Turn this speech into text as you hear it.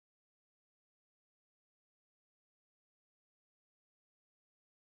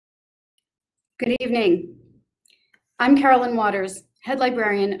Good evening. I'm Carolyn Waters, head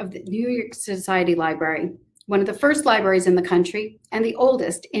librarian of the New York Society Library, one of the first libraries in the country and the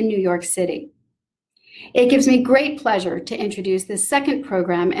oldest in New York City. It gives me great pleasure to introduce this second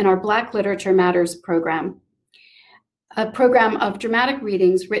program in our Black Literature Matters program, a program of dramatic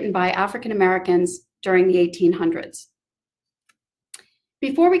readings written by African Americans during the 1800s.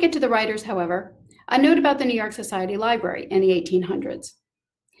 Before we get to the writers, however, a note about the New York Society Library in the 1800s.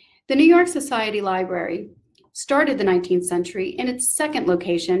 The New York Society Library started the 19th century in its second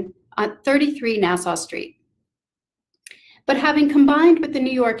location on 33 Nassau Street. But having combined with the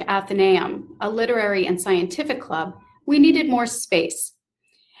New York Athenaeum, a literary and scientific club, we needed more space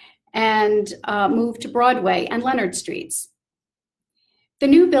and moved to Broadway and Leonard Streets. The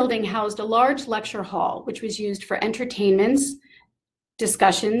new building housed a large lecture hall, which was used for entertainments,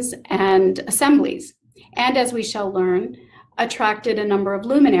 discussions, and assemblies, and as we shall learn, attracted a number of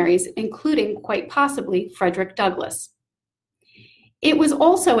luminaries, including quite possibly Frederick Douglass. It was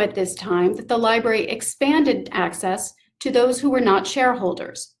also at this time that the library expanded access to those who were not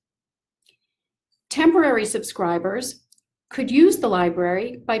shareholders. Temporary subscribers could use the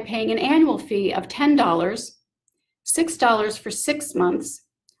library by paying an annual fee of $10, $6 for 6 months,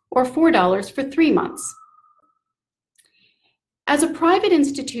 or $4 for 3 months. As a private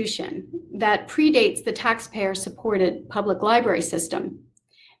institution that predates the taxpayer-supported public library system,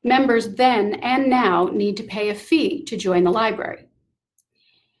 members then and now need to pay a fee to join the library.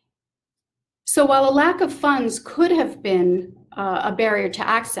 So while a lack of funds could have been a barrier to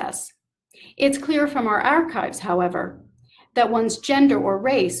access, it's clear from our archives, however, that one's gender or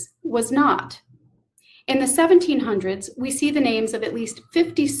race was not. In the 1700s, we see the names of at least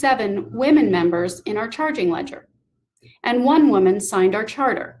 57 women members in our charging ledger, and 1 woman signed our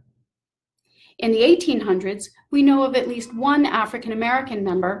charter. In the 1800s, we know of at least 1 African American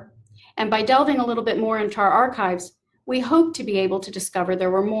member, and by delving a little bit more into our archives, we hope to be able to discover there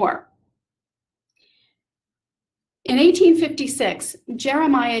were more. In 1856,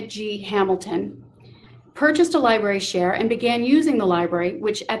 Jeremiah G. Hamilton purchased a library share and began using the library,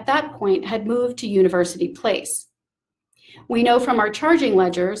 which at that point had moved to University Place. We know from our charging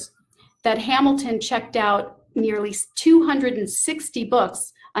ledgers that Hamilton checked out nearly 260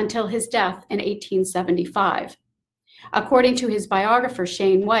 books until his death in 1875. According to his biographer,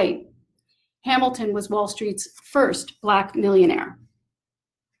 Shane White, Hamilton was Wall Street's first Black millionaire.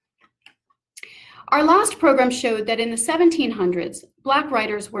 Our last program showed that in the 1700s, Black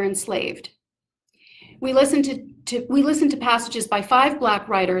writers were enslaved. We listened to passages by 5 Black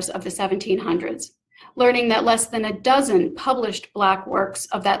writers of the 1700s, learning that less than a dozen published Black works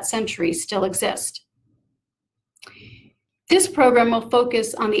of that century still exist. This program will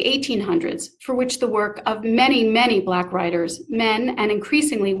focus on the 1800s, for which the work of many, many Black writers, men and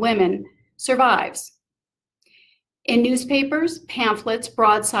increasingly women, survives. In newspapers, pamphlets,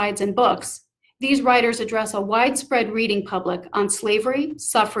 broadsides, and books, these writers address a widespread reading public on slavery,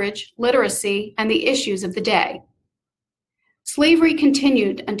 suffrage, literacy, and the issues of the day. Slavery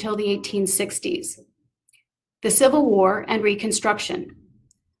continued until the 1860s, the Civil War and Reconstruction,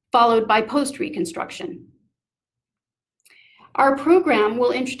 followed by post-Reconstruction. Our program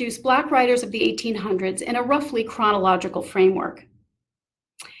will introduce Black writers of the 1800s in a roughly chronological framework.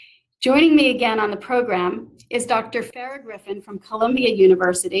 Joining me again on the program is Dr. Farah Griffin from Columbia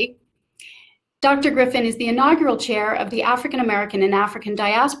University. Dr. Griffin is the inaugural chair of the African American and African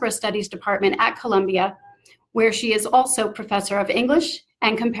Diaspora Studies Department at Columbia, where she is also professor of English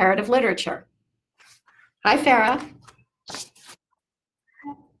and comparative literature. Hi, Farah.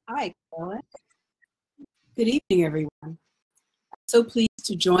 Hi, Carolyn. Good evening, everyone. So pleased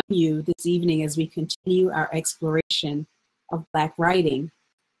to join you this evening as we continue our exploration of Black writing.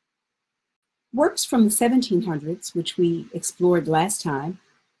 Works from the 1700s, which we explored last time,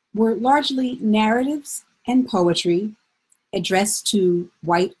 were largely narratives and poetry addressed to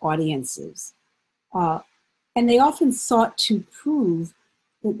white audiences. And they often sought to prove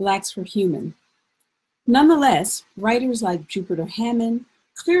that Blacks were human. Nonetheless, writers like Jupiter Hammond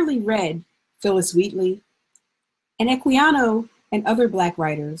clearly read Phillis Wheatley, and Equiano and other Black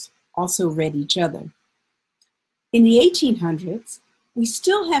writers also read each other. In the 1800s, we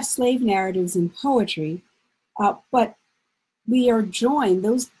still have slave narratives and poetry, but we are joined,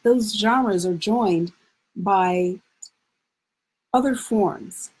 those genres are joined by other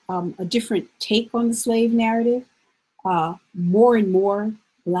forms, a different take on the slave narrative. More and more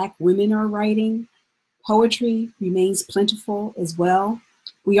Black women are writing. Poetry remains plentiful as well.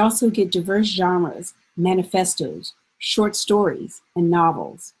 We also get diverse genres, manifestos, short stories, and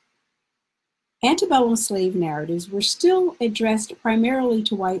novels. Antebellum slave narratives were still addressed primarily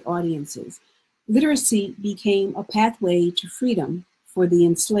to white audiences, literacy became a pathway to freedom for the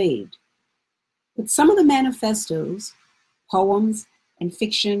enslaved. But some of the manifestos, poems, and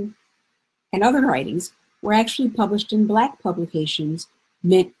fiction, and other writings were actually published in Black publications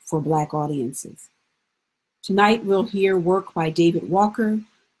meant for Black audiences. Tonight, we'll hear work by David Walker,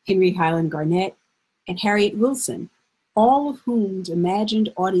 Henry Highland Garnet, and Harriet Wilson, all of whom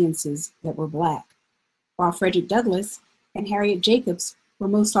imagined audiences that were Black, while Frederick Douglass and Harriet Jacobs were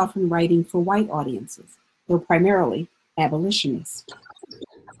most often writing for white audiences, though primarily abolitionists.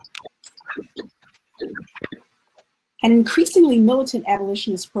 An increasingly militant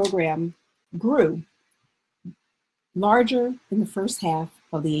abolitionist program grew larger in the first half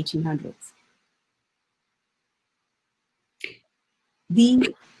of the 1800s.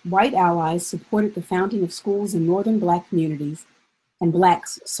 The white allies supported the founding of schools in northern Black communities, and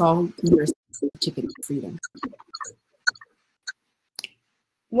Blacks saw literacy as a ticket to freedom.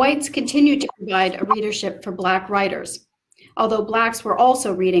 Whites continued to provide a readership for Black writers, although Blacks were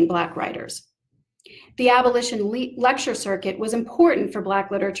also reading Black writers. The abolition lecture circuit was important for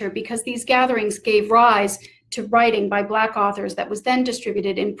Black literature because these gatherings gave rise to writing by Black authors that was then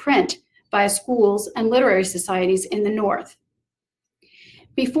distributed in print by schools and literary societies in the North.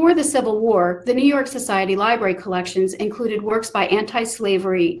 Before the Civil War, the New York Society Library collections included works by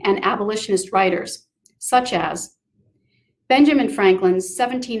anti-slavery and abolitionist writers, such as Benjamin Franklin's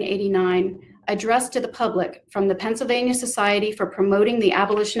 1789 Address to the Public from the Pennsylvania Society for Promoting the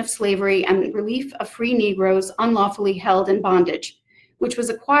Abolition of Slavery and Relief of Free Negroes Unlawfully Held in Bondage, which was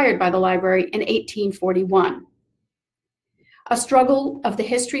acquired by the library in 1841. A Struggle of the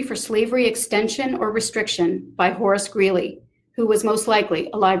History for Slavery Extension or Restriction by Horace Greeley, who was most likely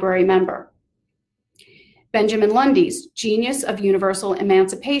a library member. Benjamin Lundy's Genius of Universal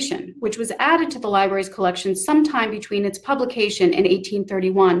Emancipation, which was added to the library's collection sometime between its publication in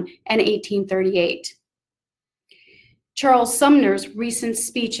 1831 and 1838. Charles Sumner's Recent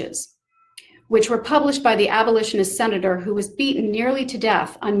Speeches, which were published by the abolitionist senator who was beaten nearly to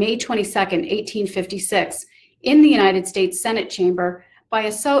death on May 22, 1856, in the United States Senate chamber by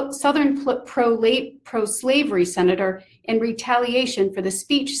a Southern pro-slavery senator in retaliation for the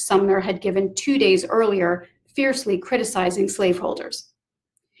speech Sumner had given 2 days earlier, fiercely criticizing slaveholders.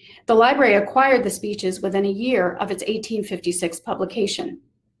 The library acquired the speeches within a year of its 1856 publication.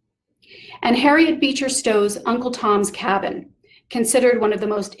 And Harriet Beecher Stowe's Uncle Tom's Cabin, considered one of the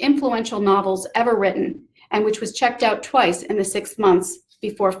most influential novels ever written, and which was checked out twice in the 6 months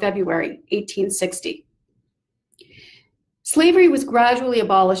before February 1860. Slavery was gradually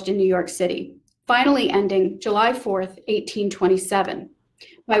abolished in New York City, finally ending July 4th, 1827,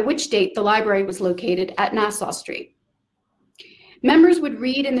 by which date the library was located at Nassau Street. Members would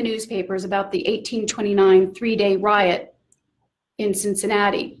read in the newspapers about the 1829 three-day riot in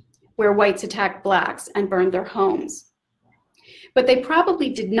Cincinnati, where whites attacked Blacks and burned their homes. But they probably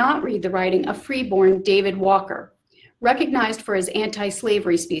did not read the writing of freeborn David Walker, recognized for his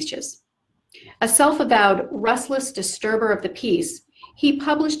anti-slavery speeches. A self-avowed restless disturber of the peace, he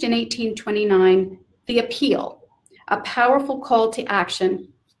published in 1829 The Appeal, a powerful call to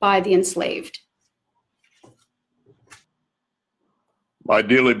action by the enslaved. My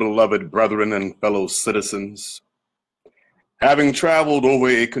dearly beloved brethren and fellow citizens, having traveled over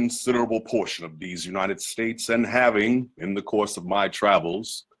a considerable portion of these United States and having, in the course of my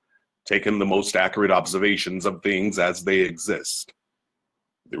travels, taken the most accurate observations of things as they exist,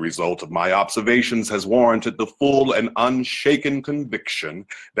 the result of my observations has warranted the full and unshaken conviction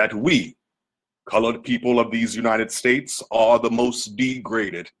that we, colored people of these United States, are the most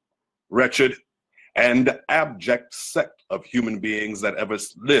degraded, wretched, and abject sect of human beings that ever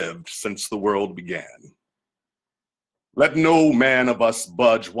lived since the world began. Let no man of us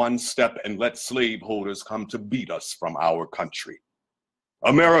budge one step and let slaveholders come to beat us from our country.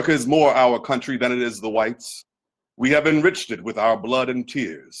 America is more our country than it is the whites. We have enriched it with our blood and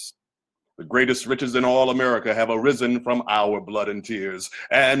tears. The greatest riches in all America have arisen from our blood and tears.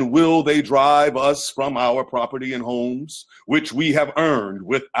 And will they drive us from our property and homes, which we have earned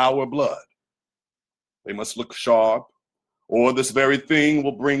with our blood? They must look sharp, or this very thing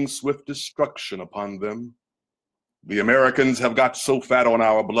will bring swift destruction upon them. The Americans have got so fat on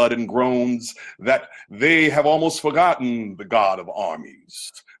our blood and groans that they have almost forgotten the God of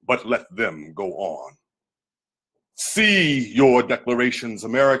armies, but let them go on. See your declarations,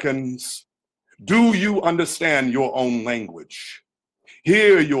 Americans. Do you understand your own language?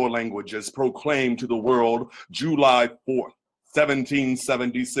 Hear your languages proclaimed to the world July 4th,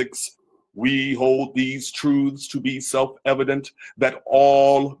 1776. We hold these truths to be self-evident, that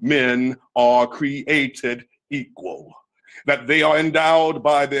all men are created equal, that they are endowed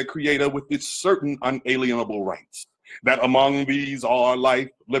by their Creator with its certain unalienable rights, that among these are life,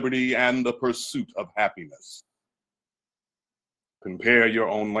 liberty, and the pursuit of happiness. Compare your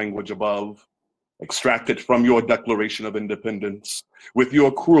own language above, extracted from your Declaration of Independence, with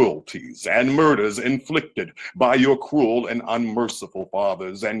your cruelties and murders inflicted by your cruel and unmerciful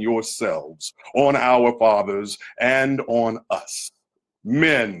fathers and yourselves on our fathers and on us,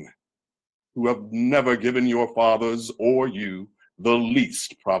 men who have never given your fathers or you the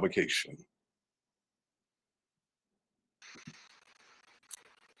least provocation.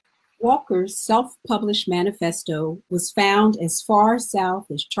 Walker's self-published manifesto was found as far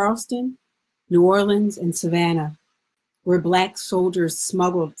south as Charleston, New Orleans, and Savannah, where Black sailors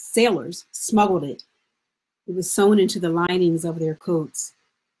smuggled it. It was sewn into the linings of their coats.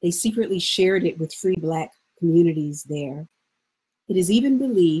 They secretly shared it with free Black communities there. It is even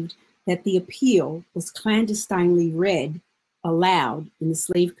believed that the appeal was clandestinely read aloud in the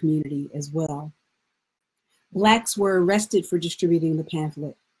slave community as well. Blacks were arrested for distributing the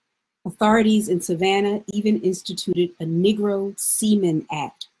pamphlet. Authorities in Savannah even instituted a Negro Seaman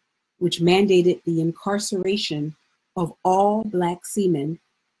Act, which mandated the incarceration of all Black seamen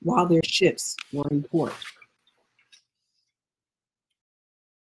while their ships were in port.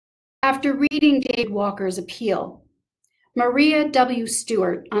 After reading David Walker's appeal, Maria W.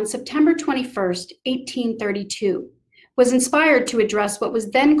 Stewart, on September 21st, 1832, was inspired to address what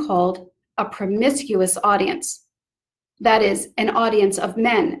was then called a promiscuous audience. That is, an audience of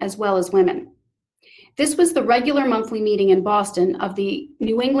men as well as women. This was the regular monthly meeting in Boston of the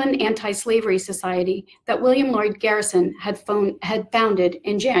New England Anti-Slavery Society that William Lloyd Garrison had founded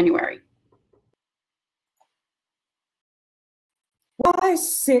in January. Why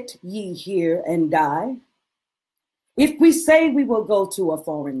sit ye here and die? If we say we will go to a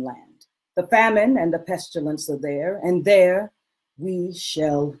foreign land, the famine and the pestilence are there, and there we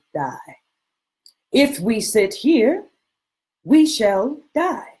shall die. If we sit here, we shall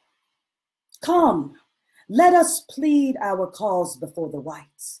die. Come, let us plead our cause before the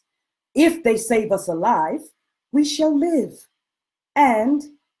whites. If they save us alive, we shall live. And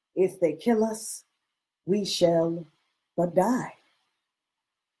if they kill us, we shall but die.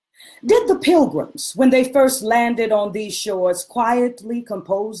 Did the Pilgrims, when they first landed on these shores, quietly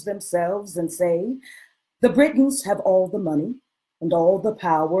compose themselves and say, the Britons have all the money and all the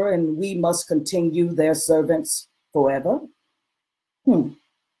power, and we must continue their servants forever?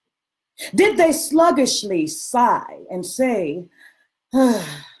 Did they sluggishly sigh and say,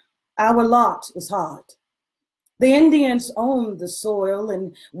 our lot is hard. The Indians own the soil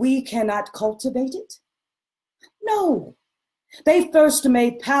and we cannot cultivate it? No. They first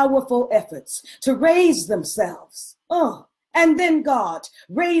made powerful efforts to raise themselves. And then God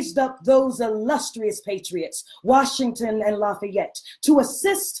raised up those illustrious patriots, Washington and Lafayette, to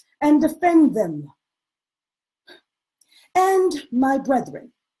assist and defend them. And my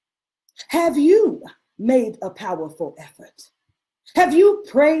brethren, have you made a powerful effort? Have you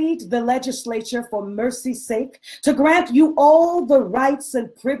prayed the legislature for mercy's sake to grant you all the rights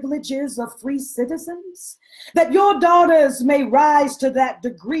and privileges of free citizens, that your daughters may rise to that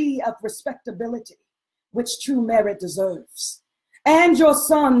degree of respectability which true merit deserves, and your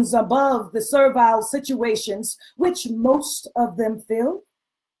sons above the servile situations which most of them fill?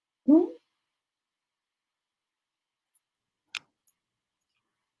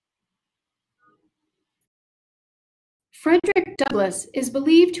 Frederick Douglass is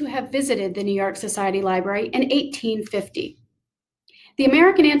believed to have visited the New York Society Library in 1850. The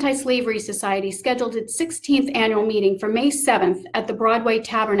American Anti-Slavery Society scheduled its 16th annual meeting for May 7th at the Broadway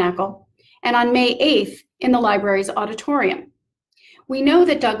Tabernacle and on May 8th in the library's auditorium. We know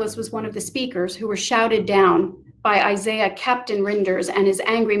that Douglass was one of the speakers who were shouted down by Isaiah Captain Rinders and his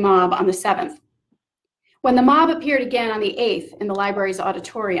angry mob on the 7th. When the mob appeared again on the 8th in the library's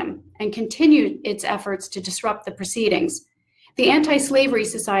auditorium and continued its efforts to disrupt the proceedings, the Anti-Slavery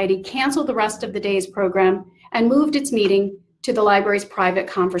Society canceled the rest of the day's program and moved its meeting to the library's private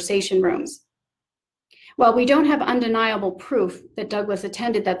conversation rooms. While we don't have undeniable proof that Douglass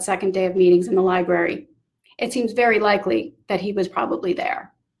attended that second day of meetings in the library, it seems very likely that he was probably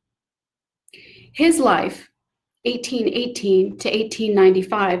there. His life, 1818 to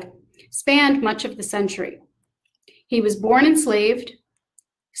 1895, spanned much of the century. He was born enslaved,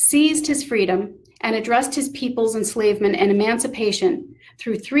 seized his freedom, and addressed his people's enslavement and emancipation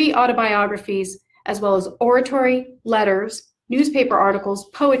through 3 autobiographies, as well as oratory, letters, newspaper articles,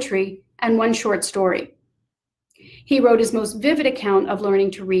 poetry, and 1 short story. He wrote his most vivid account of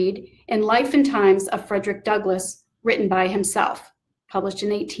learning to read in Life and Times of Frederick Douglass, written by himself, published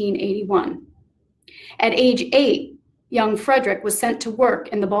in 1881. At age 8, young Frederick was sent to work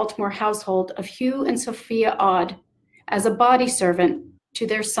in the Baltimore household of Hugh and Sophia Odd as a body servant to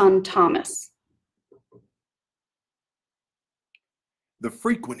their son Thomas. The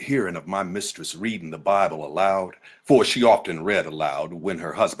frequent hearing of my mistress reading the Bible aloud, for she often read aloud when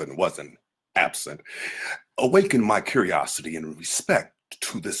her husband wasn't absent, awakened my curiosity and respect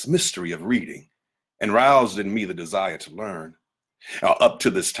to this mystery of reading and roused in me the desire to learn. Up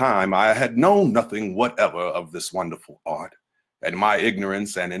to this time, I had known nothing whatever of this wonderful art, and my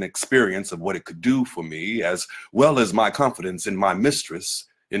ignorance and inexperience of what it could do for me, as well as my confidence in my mistress,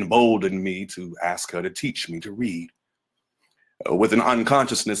 emboldened me to ask her to teach me to read. With an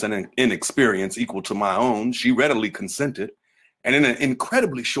unconsciousness and an inexperience equal to my own, she readily consented, and in an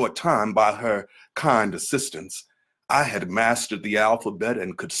incredibly short time, by her kind assistance, I had mastered the alphabet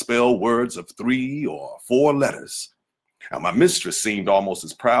and could spell words of 3 or 4 letters. Now, my mistress seemed almost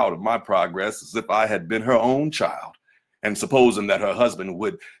as proud of my progress as if I had been her own child, and supposing that her husband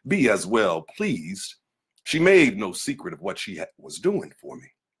would be as well pleased, she made no secret of what she was doing for me.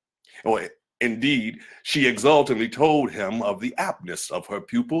 Or, indeed, she exultingly told him of the aptness of her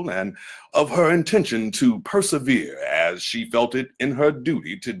pupil and of her intention to persevere, as she felt it in her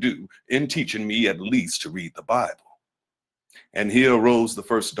duty to do in teaching me at least to read the Bible. And here rose the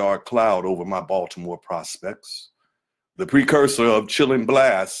first dark cloud over my Baltimore prospects, the precursor of chilling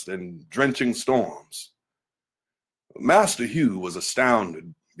blasts and drenching storms. Master Hugh was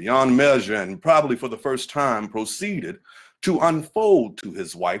astounded beyond measure and probably for the first time proceeded to unfold to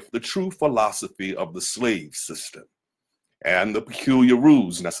his wife the true philosophy of the slave system and the peculiar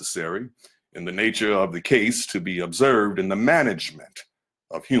rules necessary in the nature of the case to be observed in the management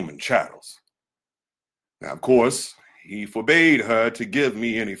of human chattels. Now, of course, he forbade her to give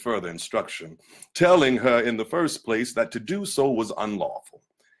me any further instruction, telling her in the first place that to do so was unlawful,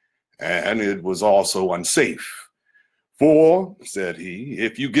 and it was also unsafe. For, said he,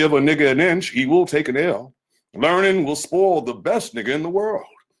 if you give a nigger an inch, he will take an ell. Learning will spoil the best nigger in the world.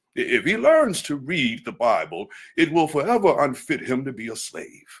 If he learns to read the Bible, it will forever unfit him to be a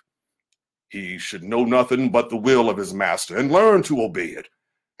slave. He should know nothing but the will of his master and learn to obey it.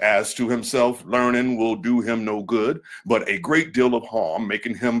 As to himself, learning will do him no good, but a great deal of harm,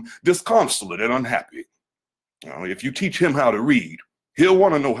 making him disconsolate and unhappy. Now, if you teach him how to read, he'll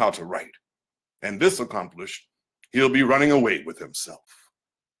want to know how to write. And this accomplished, he'll be running away with himself.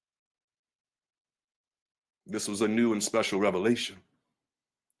 This was a new and special revelation,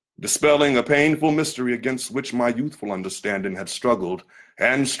 dispelling a painful mystery against which my youthful understanding had struggled,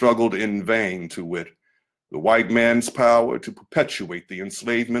 and struggled in vain, to wit, the white man's power to perpetuate the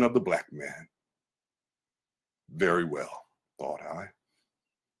enslavement of the black man. Very well, thought I.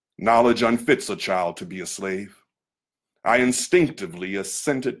 Knowledge unfits a child to be a slave. I instinctively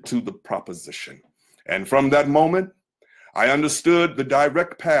assented to the proposition, and from that moment, I understood the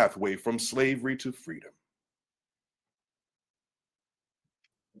direct pathway from slavery to freedom.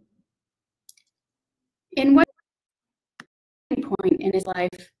 In one point in his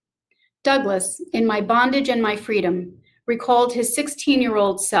life, Douglass, in My Bondage and My Freedom, recalled his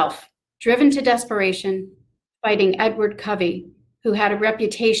 16-year-old self, driven to desperation, fighting Edward Covey, who had a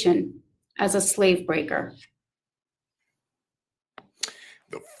reputation as a slave breaker.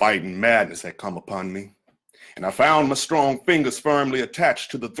 The fighting madness had come upon me, and I found my strong fingers firmly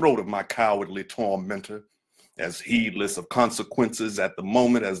attached to the throat of my cowardly tormentor, as heedless of consequences at the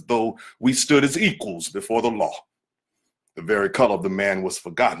moment as though we stood as equals before the law. The very color of the man was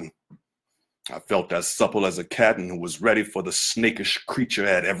forgotten. I felt as supple as a cat and was ready for the snakish creature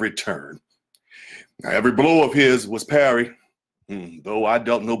at every turn. Now, every blow of his was parried, though I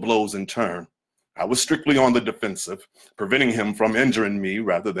dealt no blows in turn. I was strictly on the defensive, preventing him from injuring me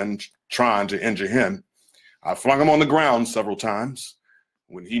rather than trying to injure him. I flung him on the ground several times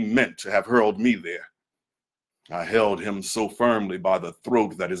when he meant to have hurled me there. I held him so firmly by the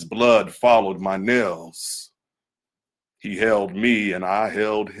throat that his blood followed my nails. He held me and I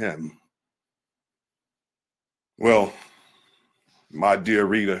held him. Well, my dear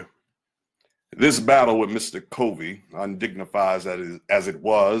reader, this battle with Mr. Covey, undignified as it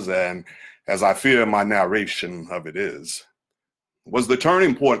was, and as I fear my narration of it is, was the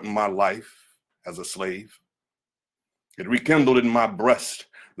turning point in my life as a slave. It rekindled in my breast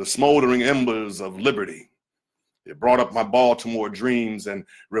the smoldering embers of liberty. It brought up my Baltimore dreams and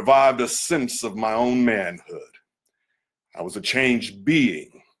revived a sense of my own manhood. I was a changed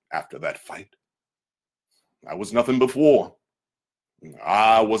being after that fight. I was nothing before.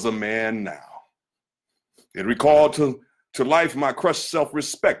 I was a man now. It recalled to life my crushed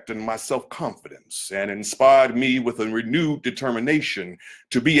self-respect and my self-confidence, and inspired me with a renewed determination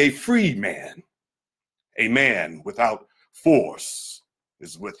to be a free man, a man without Force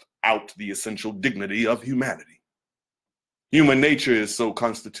is without the essential dignity of humanity. Human nature is so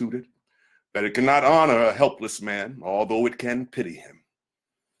constituted that it cannot honor a helpless man, although it can pity him.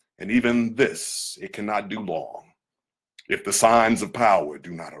 And even this it cannot do long, if the signs of power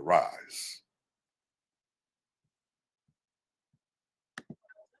do not arise.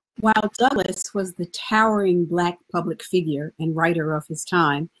 While Douglass was the towering Black public figure and writer of his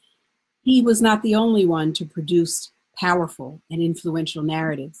time, he was not the only one to produce powerful and influential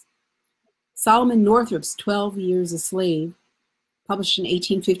narratives. Solomon Northrop's 12 Years a Slave, published in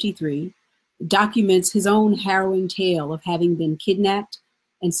 1853, documents his own harrowing tale of having been kidnapped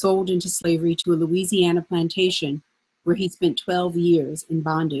and sold into slavery to a Louisiana plantation where he spent 12 years in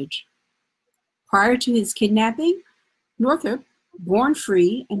bondage. Prior to his kidnapping, Northrop, born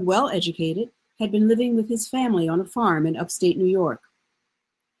free and well-educated, had been living with his family on a farm in upstate New York.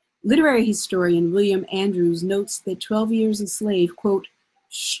 Literary historian William Andrews notes that 12 Years a Slave, quote,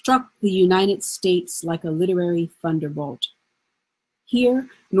 struck the United States like a literary thunderbolt. Here,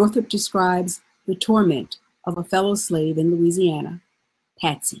 Northrop describes the torment of a fellow slave in Louisiana,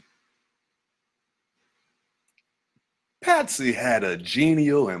 Patsy. Patsy had a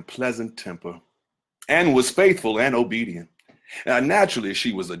genial and pleasant temper and was faithful and obedient. Naturally,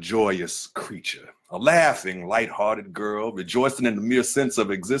 she was a joyous creature, a laughing, light-hearted girl, rejoicing in the mere sense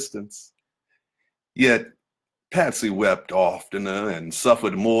of existence. Yet, Patsy wept oftener and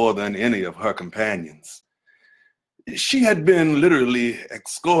suffered more than any of her companions. She had been literally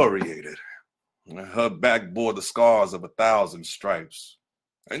excoriated. Her back bore the scars of 1,000 stripes.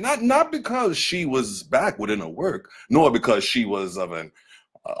 And not because she was backward in her work, nor because she was of an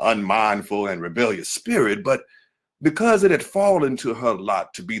unmindful and rebellious spirit, but because it had fallen to her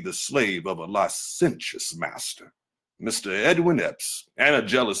lot to be the slave of a licentious master, Mr. Edwin Epps, and a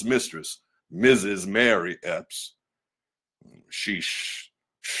jealous mistress, Mrs. Mary Epps. She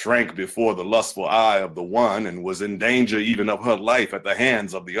shrank before the lustful eye of the one and was in danger even of her life at the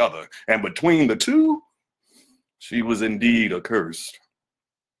hands of the other. And between the two, she was indeed accursed.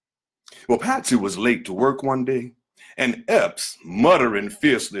 Well, Patsy was late to work one day, and Epps, muttering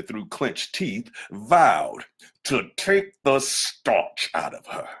fiercely through clenched teeth, vowed to take the starch out of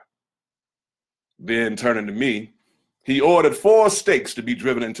her. Then, turning to me, he ordered 4 stakes to be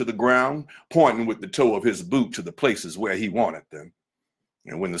driven into the ground, pointing with the toe of his boot to the places where he wanted them.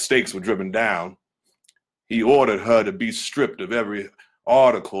 And when the stakes were driven down, he ordered her to be stripped of every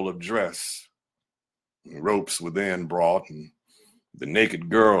article of dress. Ropes were then brought, and the naked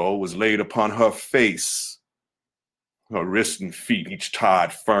girl was laid upon her face, her wrists and feet each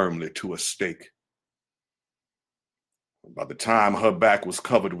tied firmly to a stake. By the time her back was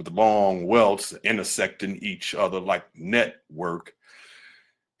covered with long welts intersecting each other like network,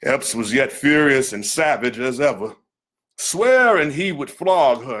 Epps was yet furious and savage as ever, swearing he would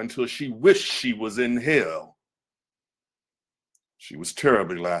flog her until she wished she was in hell. She was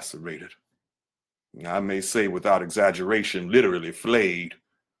terribly lacerated. I may say without exaggeration, literally flayed.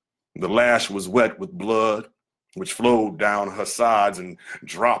 The lash was wet with blood, which flowed down her sides and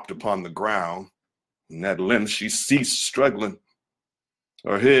dropped upon the ground. In that length, she ceased struggling.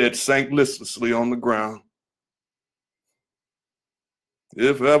 Her head sank listlessly on the ground.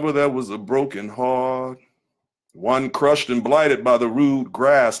 If ever there was a broken heart, one crushed and blighted by the rude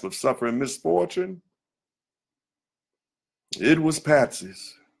grasp of suffering misfortune, it was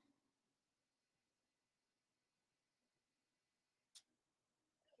Patsy's.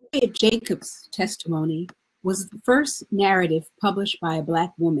 Harriet Jacobs' testimony was the first narrative published by a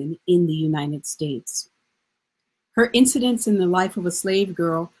Black woman in the United States. Her incidents in the life of a slave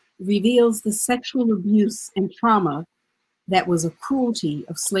girl reveals the sexual abuse and trauma that was a cruelty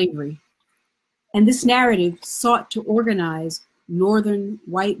of slavery. And this narrative sought to organize Northern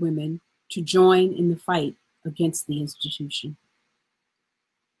white women to join in the fight against the institution.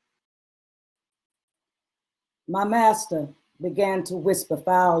 My master began to whisper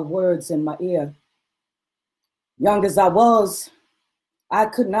foul words in my ear. Young as I was, I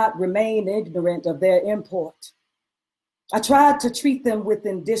could not remain ignorant of their import. I tried to treat them with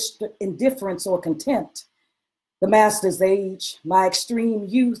indifference or contempt. The master's age, my extreme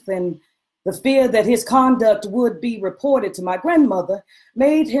youth, and the fear that his conduct would be reported to my grandmother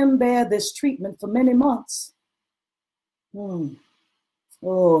made him bear this treatment for many months.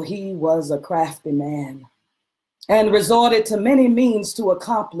 Oh, he was a crafty man and resorted to many means to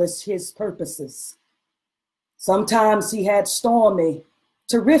accomplish his purposes. Sometimes he had stormy,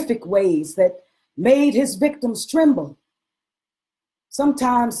 terrific ways that made his victims tremble.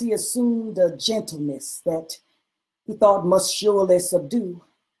 Sometimes he assumed a gentleness that he thought must surely subdue.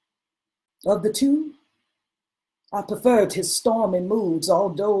 Of the two, I preferred his stormy moods,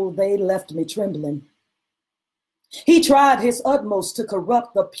 although they left me trembling. He tried his utmost to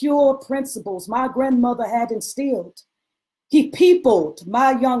corrupt the pure principles my grandmother had instilled. He peopled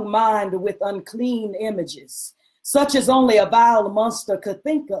my young mind with unclean images, such as only a vile monster could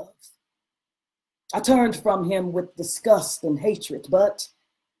think of. I turned from him with disgust and hatred, but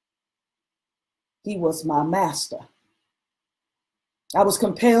he was my master. I was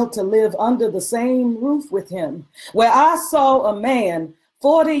compelled to live under the same roof with him, where I saw a man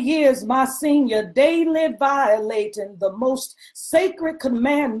 40 years my senior daily violating the most sacred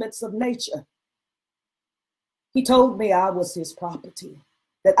commandments of nature. He told me I was his property,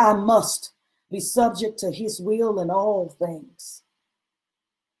 that I must be subject to his will in all things.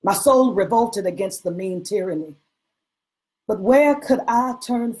 My soul revolted against the mean tyranny, but where could I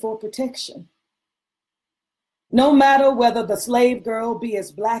turn for protection? No matter whether the slave girl be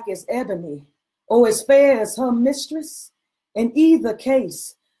as black as ebony or as fair as her mistress, in either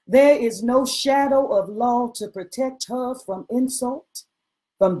case, there is no shadow of law to protect her from insult,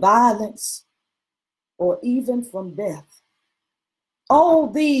 from violence, or even from death. All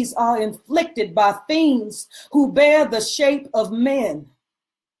these are inflicted by fiends who bear the shape of men.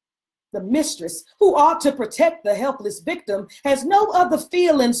 The mistress, who ought to protect the helpless victim, has no other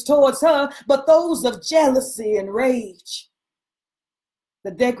feelings towards her but those of jealousy and rage.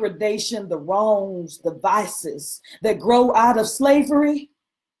 The degradation, the wrongs, the vices that grow out of slavery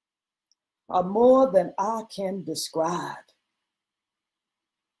are more than I can describe.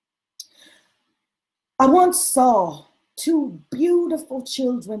 I once saw two beautiful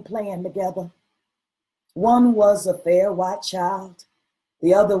children playing together. One was a fair white child.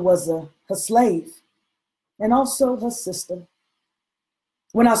 The other was her slave, and also her sister.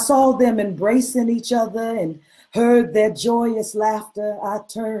 When I saw them embracing each other and heard their joyous laughter, I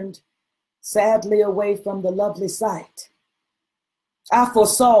turned sadly away from the lovely sight. I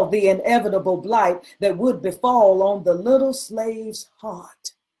foresaw the inevitable blight that would befall on the little slave's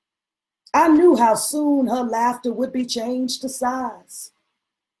heart. I knew how soon her laughter would be changed to sighs.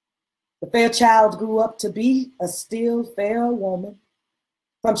 The fair child grew up to be a still fairer woman.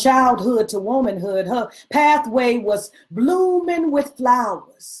 From childhood to womanhood, her pathway was blooming with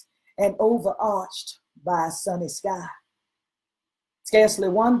flowers and overarched by a sunny sky. Scarcely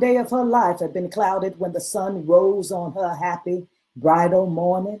one day of her life had been clouded when the sun rose on her happy bridal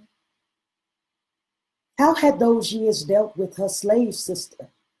morning. How had those years dealt with her slave sister,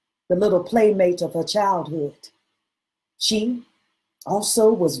 the little playmate of her childhood? She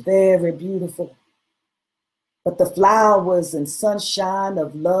also was very beautiful. But the flowers and sunshine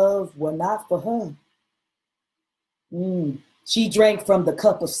of love were not for her. She drank from the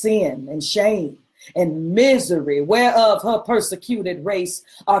cup of sin and shame and misery, whereof her persecuted race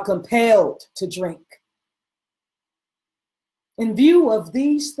are compelled to drink. In view of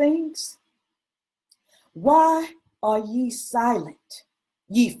these things, why are ye silent,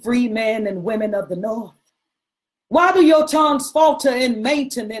 ye free men and women of the North? Why do your tongues falter in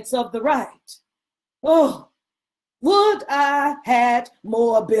maintenance of the right? Oh, would I had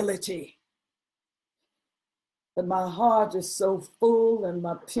more ability. But my heart is so full and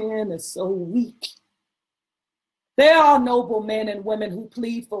my pen is so weak. There are noble men and women who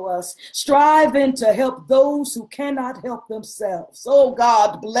plead for us, striving to help those who cannot help themselves. Oh,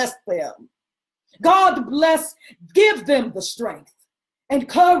 God bless them. God bless, give them the strength and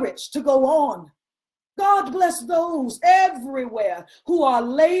courage to go on. God bless those everywhere who are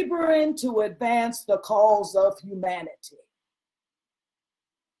laboring to advance the cause of humanity.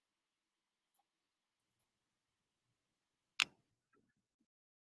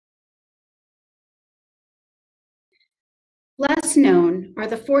 Less known are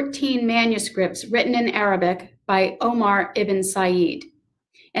the 14 manuscripts written in Arabic by Omar ibn Said,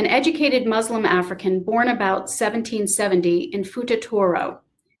 an educated Muslim African born about 1770 in Fouta Toro,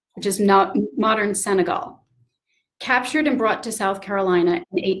 which is modern Senegal, captured and brought to South Carolina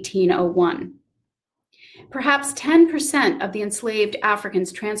in 1801. Perhaps 10% of the enslaved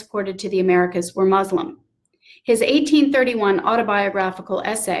Africans transported to the Americas were Muslim. His 1831 autobiographical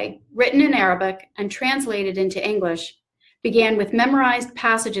essay, written in Arabic and translated into English, began with memorized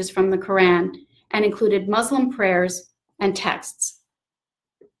passages from the Quran and included Muslim prayers and texts.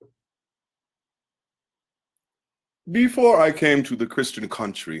 Before I came to the Christian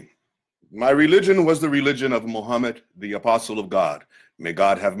country, my religion was the religion of Muhammad, the apostle of God. May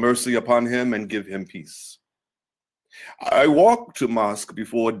God have mercy upon him and give him peace. I walked to mosque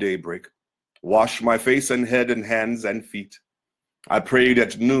before daybreak, washed my face and head and hands and feet. I prayed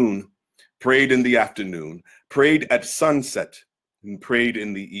at noon, prayed in the afternoon, prayed at sunset, and prayed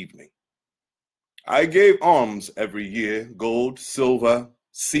in the evening. I gave alms every year, gold, silver,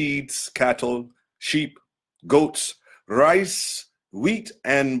 seeds, cattle, sheep, goats, rice, wheat,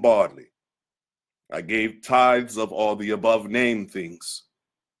 and barley. I gave tithes of all the above named things.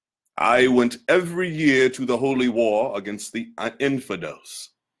 I went every year to the holy war against the infidels.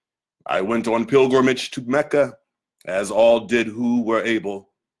 I went on pilgrimage to Mecca, as all did who were able.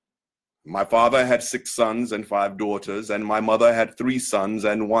 My father had 6 sons and 5 daughters, and my mother had 3 sons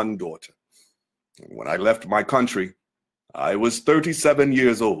and 1 daughter. When I left my country, I was 37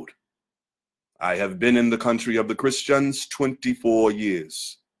 years old. I have been in the country of the Christians 24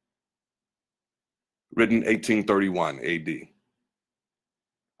 years. Written 1831 AD.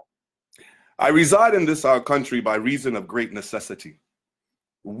 I reside in this our country by reason of great necessity.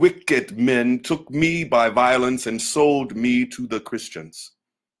 Wicked men took me by violence and sold me to the Christians.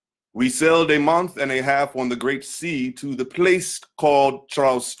 We sailed a month and a half on the great sea to the place called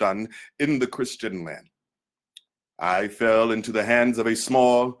Charleston in the Christian land. I fell into the hands of a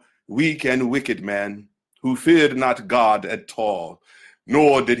small, weak, and wicked man who feared not God at all,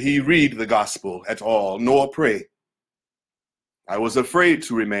 nor did he read the gospel at all, nor pray. I was afraid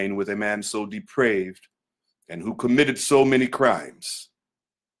to remain with a man so depraved and who committed so many crimes,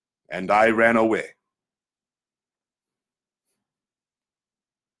 and I ran away.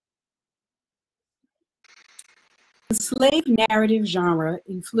 The slave narrative genre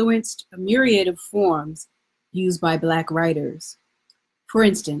influenced a myriad of forms used by Black writers. For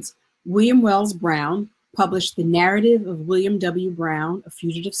instance, William Wells Brown published the narrative of William W. Brown, a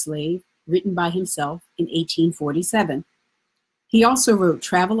fugitive slave, written by himself in 1847. He also wrote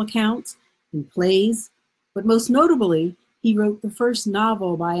travel accounts and plays, but most notably, he wrote the first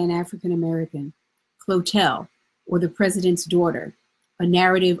novel by an African American, Clotel, or The President's Daughter, a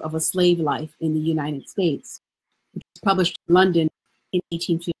narrative of a slave life in the United States, which was published in London in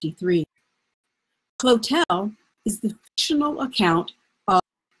 1853. Clotel is the fictional account of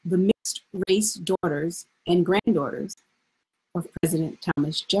the mixed race daughters and granddaughters of President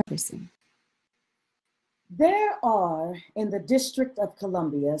Thomas Jefferson. There are in the District of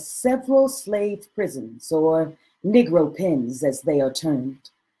Columbia several slave prisons, or Negro pens as they are termed.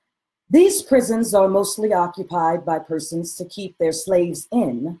 These prisons are mostly occupied by persons to keep their slaves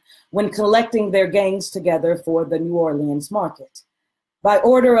in when collecting their gangs together for the New Orleans market. By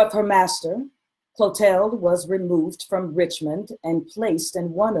order of her master, Clotel was removed from Richmond and placed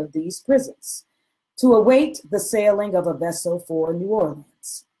in one of these prisons to await the sailing of a vessel for New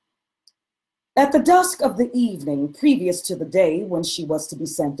Orleans. At the dusk of the evening previous to the day when she was to be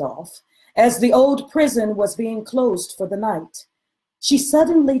sent off, as the old prison was being closed for the night, she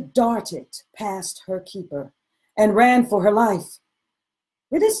suddenly darted past her keeper and ran for her life.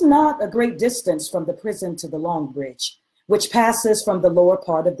 It is not a great distance from the prison to the Long Bridge, which passes from the lower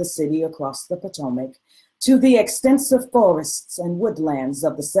part of the city across the Potomac to the extensive forests and woodlands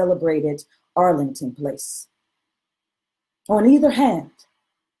of the celebrated Arlington Place. On either hand,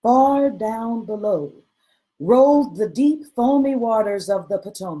 far down below, rolled the deep, foamy waters of the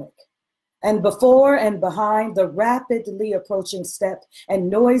Potomac, and before and behind the rapidly approaching step and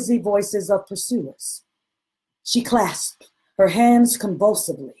noisy voices of pursuers, she clasped her hands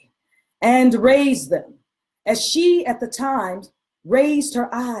convulsively and raised them as she at the time raised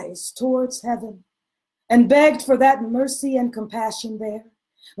her eyes towards heaven and begged for that mercy and compassion there,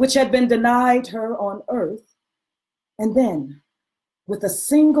 which had been denied her on earth. And then, with a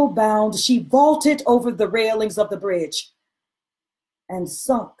single bound, she vaulted over the railings of the bridge and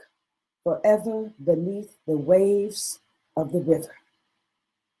sunk forever beneath the waves of the river.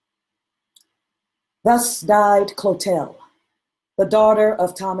 Thus died Clotel, the daughter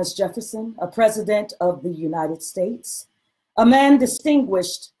of Thomas Jefferson, a president of the United States, a man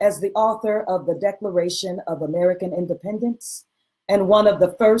distinguished as the author of the Declaration of American Independence and one of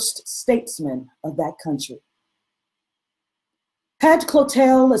the first statesmen of that country. Had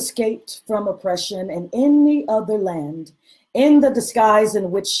Clotel escaped from oppression in any other land in the disguise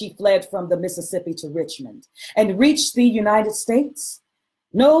in which she fled from the Mississippi to Richmond and reached the United States,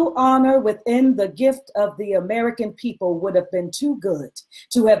 no honor within the gift of the American people would have been too good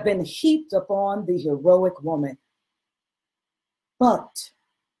to have been heaped upon the heroic woman. But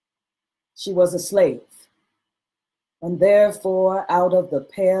she was a slave, and therefore out of the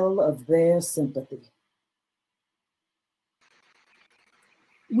pale of their sympathy.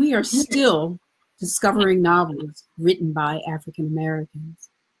 We are still discovering novels written by African Americans.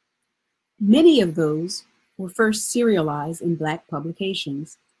 Many of those were first serialized in Black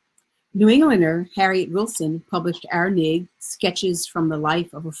publications. New Englander Harriet Wilson published Our Nig, Sketches from the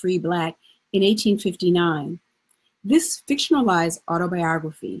Life of a Free Black in 1859. This fictionalized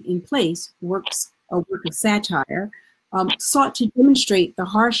autobiography, in place, a work of satire, sought to demonstrate the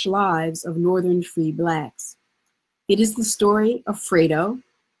harsh lives of Northern free Blacks. It is the story of Fredo,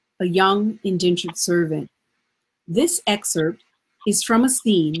 a young indentured servant. This excerpt is from a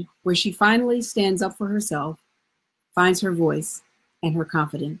scene where she finally stands up for herself, finds her voice and her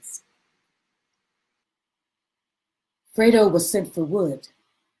confidence. Fredo was sent for wood,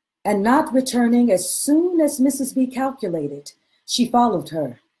 and not returning as soon as Mrs. B calculated, she followed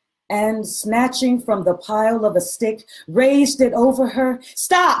her, and snatching from the pile of a stick, raised it over her.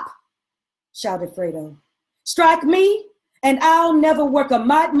 "Stop!" shouted Fredo. "Strike me, and I'll never work a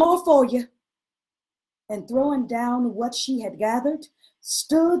mite more for you." And throwing down what she had gathered,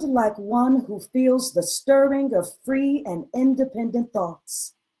 stood like one who feels the stirring of free and independent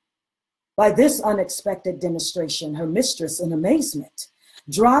thoughts. By this unexpected demonstration, her mistress, in amazement,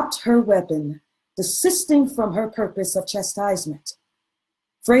 dropped her weapon, desisting from her purpose of chastisement.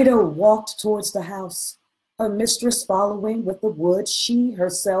 Fredo walked towards the house, her mistress following with the wood she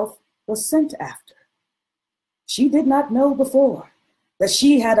herself was sent after. She did not know before that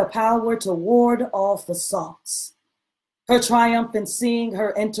she had a power to ward off assaults. Her triumph in seeing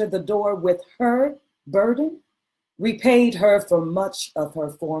her enter the door with her burden repaid her for much of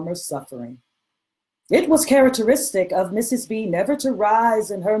her former suffering. It was characteristic of Mrs. B never to rise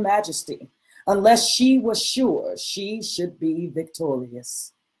in her majesty unless she was sure she should be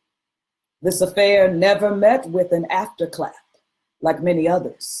victorious. This affair never met with an afterclap like many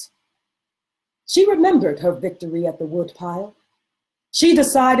others. She remembered her victory at the woodpile. She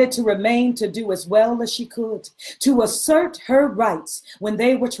decided to remain to do as well as she could, to assert her rights when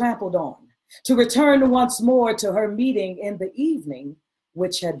they were trampled on, to return once more to her meeting in the evening,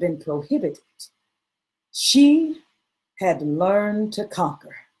 which had been prohibited. She had learned to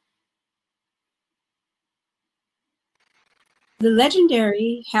conquer. The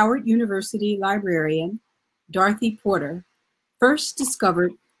legendary Howard University librarian, Dorothy Porter, first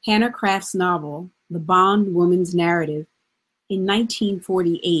discovered Hannah Craft's novel, The Bondwoman's Narrative, in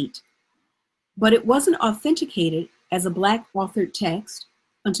 1948, but it wasn't authenticated as a Black authored text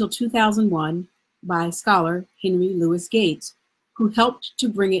until 2001 by scholar Henry Louis Gates, who helped to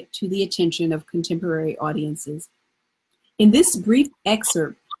bring it to the attention of contemporary audiences. In this brief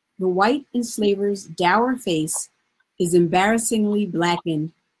excerpt, the white enslaver's dour face is embarrassingly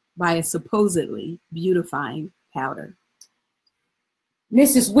blackened by a supposedly beautifying powder.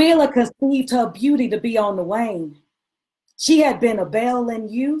 Mrs. Wheeler conceived her beauty to be on the wane. She had been a belle in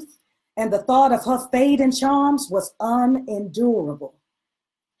youth, and the thought of her fading charms was unendurable.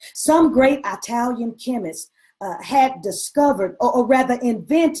 Some great Italian chemist had discovered, or rather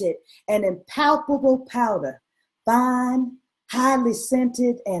invented, an impalpable powder, fine, highly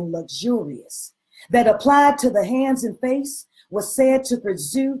scented, and luxurious, that applied to the hands and face was said to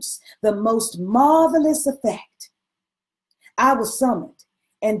produce the most marvelous effect. I was summoned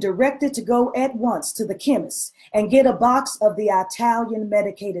and directed to go at once to the chemist and get a box of the Italian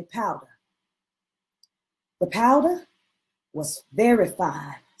medicated powder. The powder was very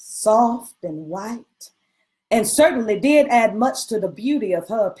fine, soft and white, and certainly did add much to the beauty of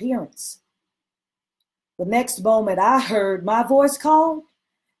her appearance. The next moment I heard my voice called,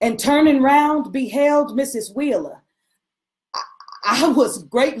 and turning round beheld Mrs. Wheeler. I was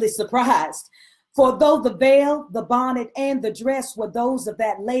greatly surprised, for though the veil, the bonnet, and the dress were those of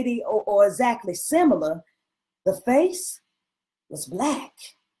that lady, or exactly similar, the face was black.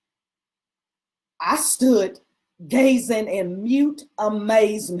 I stood gazing in mute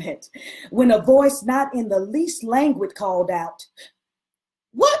amazement when a voice not in the least languid called out,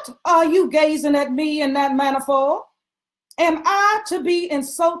 "What are you gazing at me in that manner for? Am I to be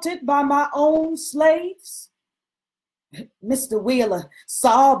insulted by my own slaves?" Mr. Wheeler,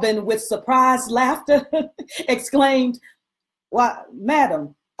 sobbing with surprised laughter, exclaimed, "Why,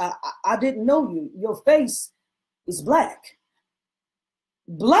 madam, I didn't know you. Your face is black."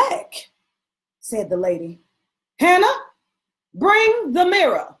 "Black?" said the lady. "Hannah, bring the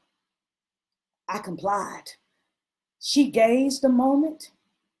mirror." I complied. She gazed a moment,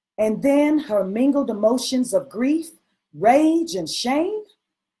 and then her mingled emotions of grief, rage, and shame,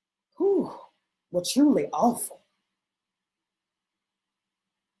 were truly awful.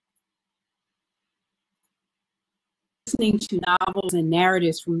 Listening to novels and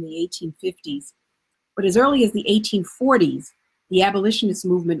narratives from the 1850s, but as early as the 1840s, the abolitionist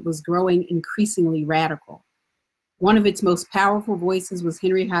movement was growing increasingly radical. One of its most powerful voices was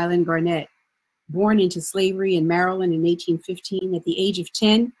Henry Highland Garnet. Born into slavery in Maryland in 1815, at the age of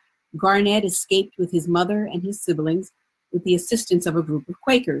 10, Garnet escaped with his mother and his siblings with the assistance of a group of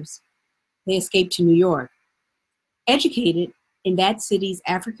Quakers. They escaped to New York. Educated in that city's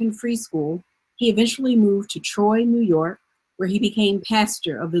African free school, he eventually moved to Troy, New York, where he became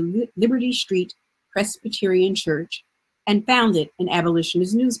pastor of the Liberty Street Presbyterian Church and founded an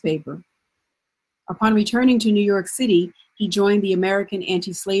abolitionist newspaper. Upon returning to New York City, he joined the American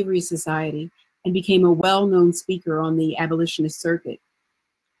Anti-Slavery Society and became a well-known speaker on the abolitionist circuit.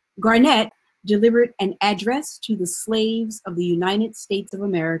 Garnett delivered an address to the slaves of the United States of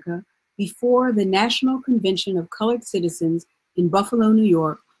America before the National Convention of Colored Citizens in Buffalo, New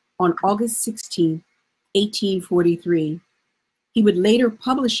York on August 16, 1843. He would later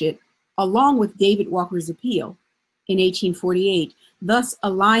publish it along with David Walker's Appeal in 1848, thus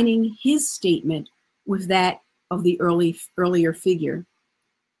aligning his statement with that of the earlier figure.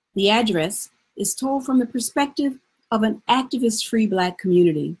 The address is told from the perspective of an activist free Black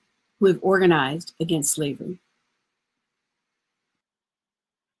community who have organized against slavery.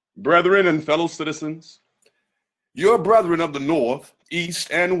 Brethren and fellow citizens, your brethren of the North,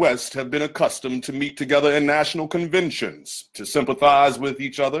 East, and West have been accustomed to meet together in national conventions, to sympathize with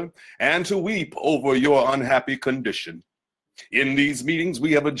each other, and to weep over your unhappy condition. In these meetings,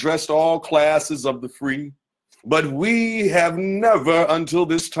 we have addressed all classes of the free, but we have never until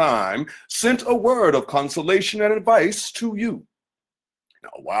this time sent a word of consolation and advice to you. Now,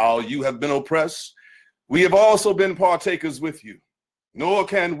 while you have been oppressed, we have also been partakers with you, nor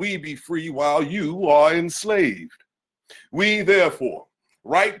can we be free while you are enslaved. We, therefore,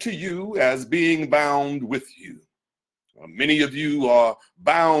 write to you as being bound with you. Many of you are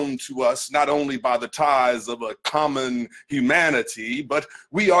bound to us not only by the ties of a common humanity, but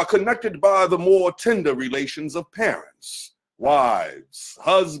we are connected by the more tender relations of parents, wives,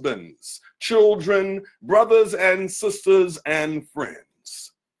 husbands, children, brothers and sisters, and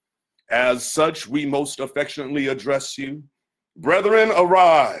friends. As such, we most affectionately address you. Brethren,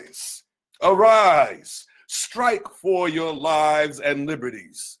 arise, arise, strike for your lives and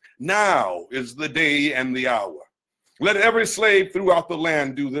liberties. Now is the day and the hour. Let every slave throughout the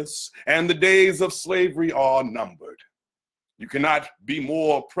land do this, and the days of slavery are numbered. You cannot be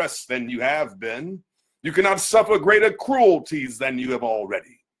more oppressed than you have been. You cannot suffer greater cruelties than you have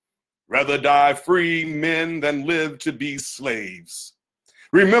already. Rather die free men than live to be slaves.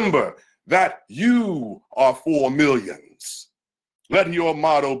 Remember that you are for millions. Let your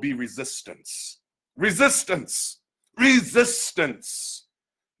motto be resistance. Resistance, resistance.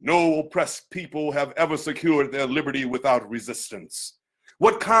 No oppressed people have ever secured their liberty without resistance.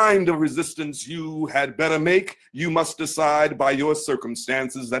 What kind of resistance you had better make, you must decide by your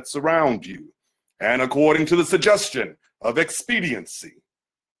circumstances that surround you, and according to the suggestion of expediency.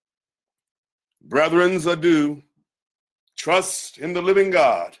 Brethren, adieu. Trust in the living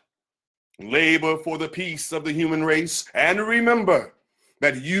God. Labor for the peace of the human race, and remember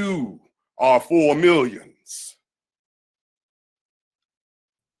that you are for millions.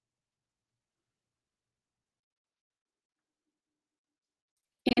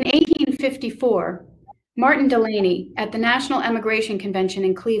 In 1854, Martin Delany, at the National Emigration Convention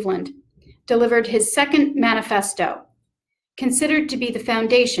in Cleveland, delivered his second manifesto, considered to be the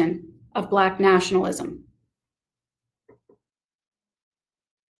foundation of Black nationalism.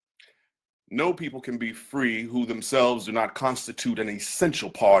 No people can be free who themselves do not constitute an essential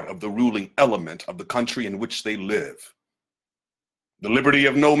part of the ruling element of the country in which they live. The liberty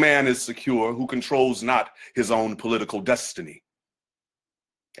of no man is secure who controls not his own political destiny.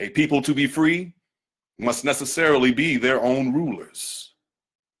 A people to be free must necessarily be their own rulers.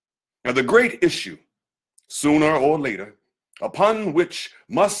 Now, the great issue, sooner or later, upon which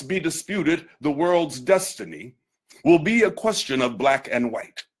must be disputed the world's destiny, will be a question of black and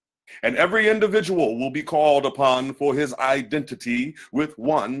white, and every individual will be called upon for his identity with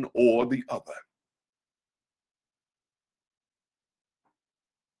one or the other.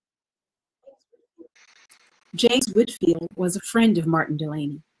 James Whitfield was a friend of Martin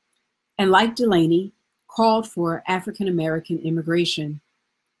Delany, and like Delany, called for African-American immigration.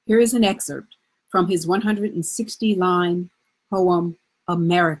 Here is an excerpt from his 160-line poem,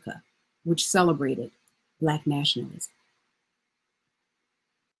 America, which celebrated Black nationalism.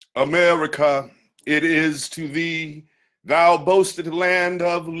 America, it is to thee, thou boasted land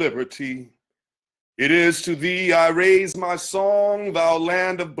of liberty. It is to thee I raise my song, thou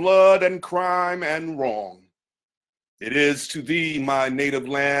land of blood and crime and wrong. It is to thee, my native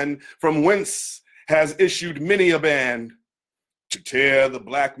land, from whence has issued many a band to tear the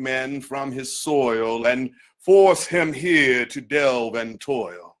black man from his soil and force him here to delve and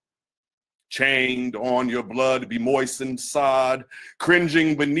toil. Chained on your blood bemoistened sod,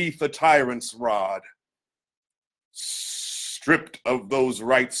 cringing beneath a tyrant's rod. Stripped of those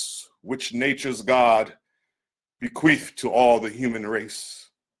rights which nature's God bequeathed to all the human race,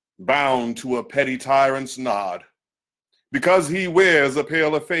 bound to a petty tyrant's nod, because he wears a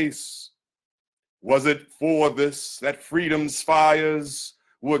paler face. Was it for this that freedom's fires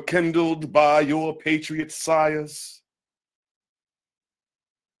were kindled by your patriot sires?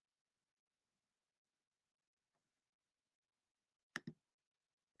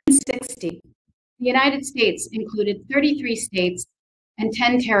 1960, the United States included 33 states and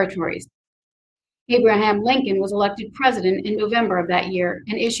 10 territories. Abraham Lincoln was elected president in November of that year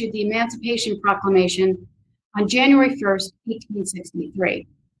and issued the Emancipation Proclamation on January 1st, 1863.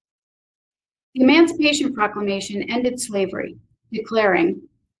 The Emancipation Proclamation ended slavery, declaring,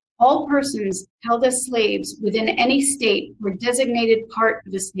 "All persons held as slaves within any state or designated part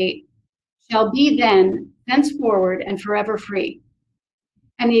of a state shall be thenceforward and forever free.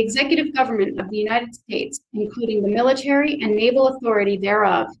 And the executive government of the United States, including the military and naval authority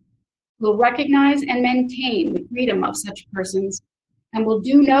thereof, will recognize and maintain the freedom of such persons and will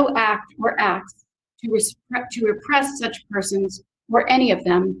do no act or acts to repress such persons or any of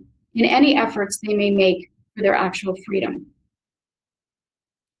them in any efforts they may make for their actual freedom."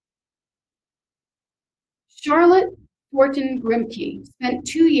 Charlotte Thornton Grimke spent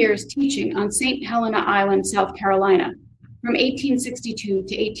 2 years teaching on St. Helena Island, South Carolina, from 1862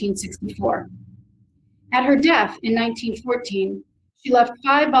 to 1864. At her death in 1914, she left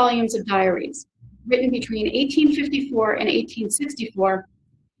 5 volumes of diaries, written between 1854 and 1864,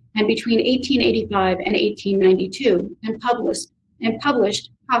 and between 1885 and 1892, and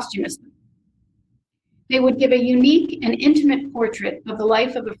published posthumously. They would give a unique and intimate portrait of the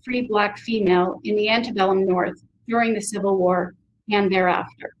life of a free Black female in the antebellum North during the Civil War and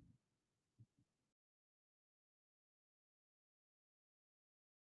thereafter.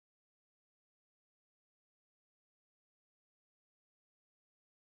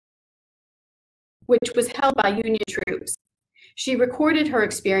 Which was held by Union troops. She recorded her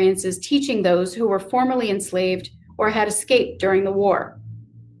experiences teaching those who were formerly enslaved or had escaped during the war.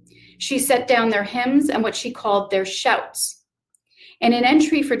 She set down their hymns and what she called their shouts. In an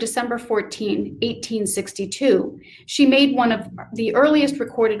entry for December 14, 1862, she made one of the earliest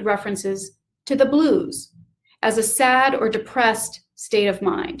recorded references to the blues as a sad or depressed state of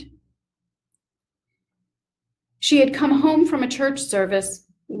mind. She had come home from a church service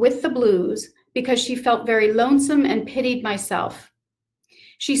with the blues because she felt very lonesome and pitied myself.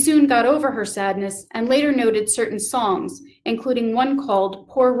 She soon got over her sadness and later noted certain songs, including one called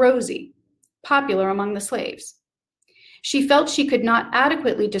Poor Rosie, popular among the slaves. She felt she could not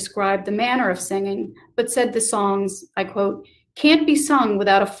adequately describe the manner of singing, but said the songs, I quote, "can't be sung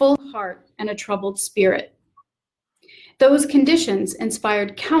without a full heart and a troubled spirit." Those conditions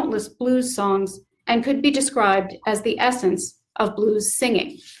inspired countless blues songs and could be described as the essence of blues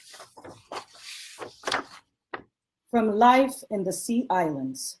singing. From Life in the Sea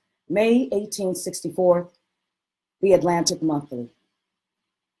Islands, May 1864, The Atlantic Monthly.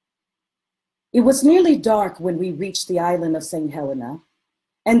 It was nearly dark when we reached the island of St. Helena,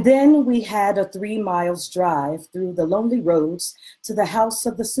 and then we had a 3 miles drive through the lonely roads to the house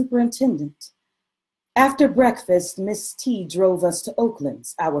of the superintendent. After breakfast, Miss T drove us to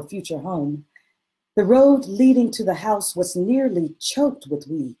Oakland's, our future home. The road leading to the house was nearly choked with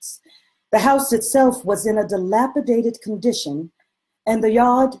weeds. The house itself was in a dilapidated condition, and the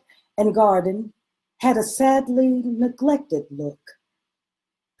yard and garden had a sadly neglected look.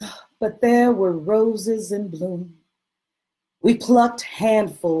 But there were roses in bloom. We plucked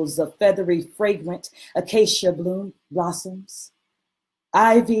handfuls of feathery, fragrant acacia blossoms.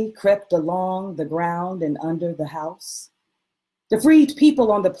 Ivy crept along the ground and under the house. The freed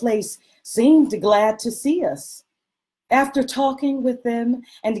people on the place seemed glad to see us. After talking with them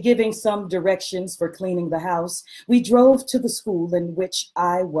and giving some directions for cleaning the house, we drove to the school in which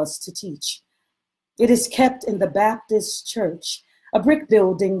I was to teach. It is kept in the Baptist church, a brick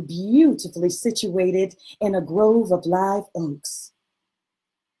building beautifully situated in a grove of live oaks.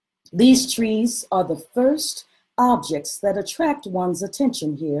 These trees are the first objects that attract one's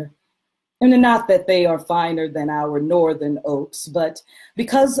attention here. And not that they are finer than our northern oaks, but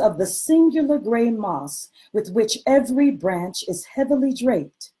because of the singular gray moss with which every branch is heavily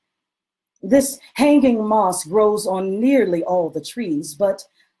draped. This hanging moss grows on nearly all the trees, but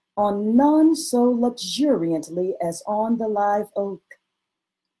on none so luxuriantly as on the live oak.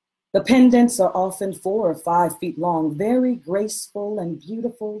 The pendants are often 4 or 5 feet long, very graceful and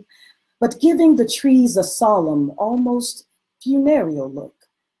beautiful, but giving the trees a solemn, almost funereal look.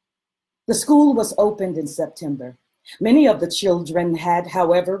 The school was opened in September. Many of the children had,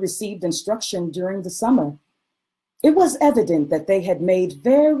 however, received instruction during the summer. It was evident that they had made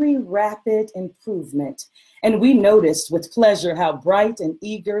very rapid improvement, and we noticed with pleasure how bright and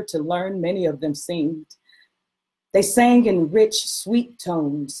eager to learn many of them seemed. They sang in rich, sweet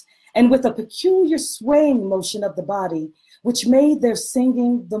tones, and with a peculiar swaying motion of the body, which made their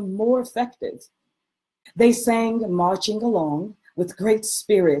singing the more effective. They sang marching along with great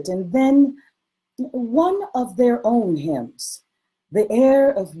spirit, and then one of their own hymns, the air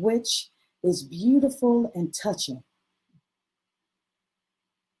of which is beautiful and touching.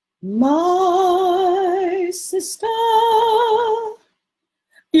 My sister,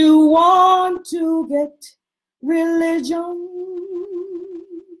 you want to get religion?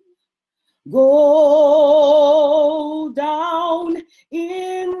 Go down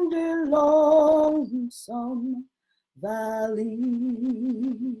in the lonesome valley.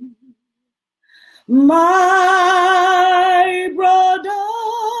 My brother,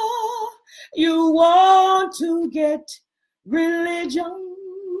 you want to get religion?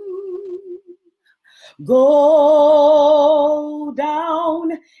 Go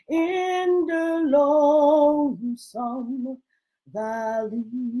down in the lonesome valley.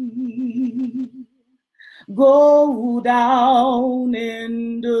 Go down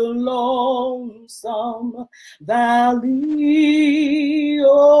in the lonesome valley.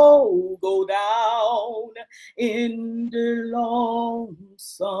 Oh, go down in the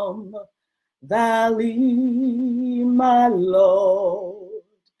lonesome valley, my Lord.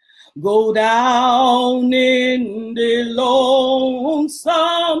 Go down in the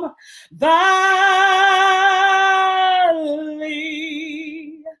lonesome valley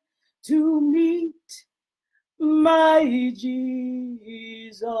to meet my Jesus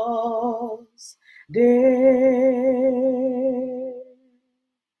there.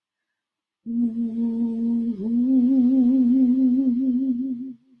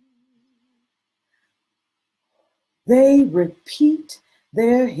 They repeat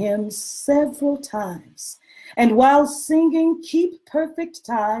their hymns several times, and while singing, keep perfect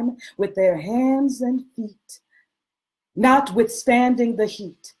time with their hands and feet. Notwithstanding the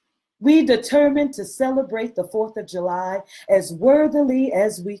heat, we determined to celebrate the 4th of July as worthily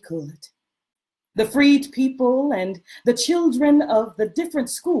as we could. The freed people and the children of the different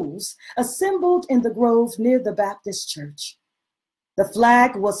schools assembled in the grove near the Baptist church. The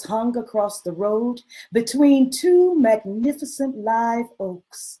flag was hung across the road between two magnificent live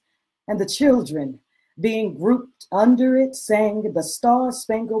oaks, and the children, being grouped under it, sang the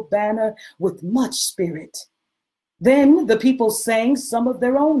Star-Spangled Banner with much spirit. Then the people sang some of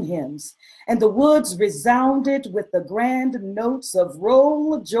their own hymns, and the woods resounded with the grand notes of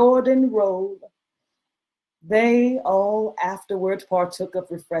Roll, Jordan, Roll. They all afterward partook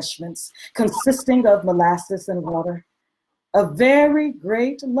of refreshments consisting of molasses and water, a very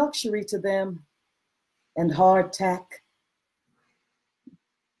great luxury to them, and hardtack.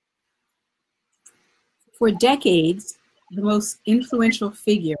 For decades, the most influential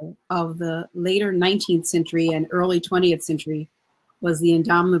figure of the later 19th century and early 20th century was the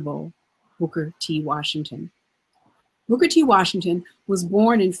indomitable Booker T. Washington. Booker T. Washington was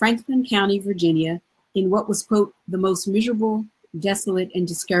born in Franklin County, Virginia, in what was, quote, the most miserable, desolate, and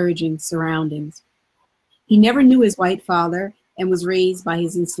discouraging surroundings. He never knew his white father and was raised by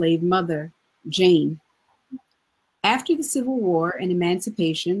his enslaved mother, Jane. After the Civil War and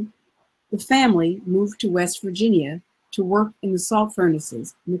emancipation, the family moved to West Virginia to work in the salt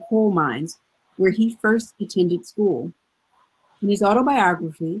furnaces and the coal mines, where he first attended school. In his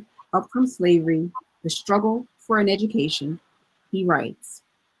autobiography, Up from Slavery, The Struggle for an Education, he writes,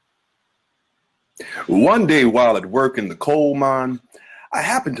 "One day while at work in the coal mine, I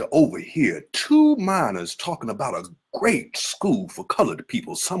happened to overhear two miners talking about a great school for colored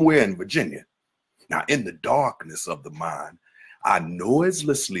people somewhere in Virginia. Now, in the darkness of the mine, I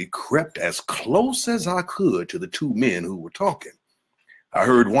noiselessly crept as close as I could to the two men who were talking. I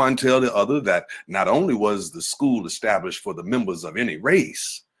heard one tell the other that not only was the school established for the members of any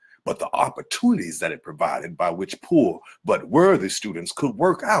race, but the opportunities that it provided by which poor but worthy students could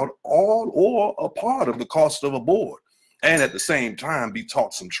work out all or a part of the cost of a board, and at the same time be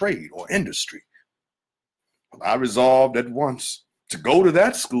taught some trade or industry. I resolved at once to go to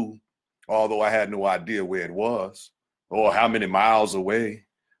that school, although I had no idea where it was, or how many miles away,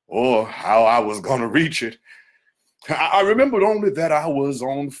 or how I was going to reach it. I remembered only that I was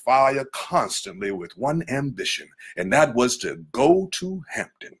on fire constantly with one ambition, and that was to go to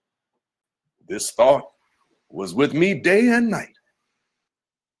Hampton. This thought was with me day and night."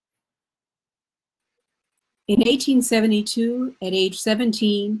 In 1872, at age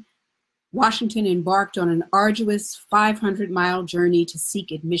 17, Washington embarked on an arduous 500-mile journey to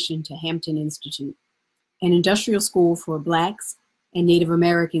seek admission to Hampton Institute. an industrial school for Blacks and Native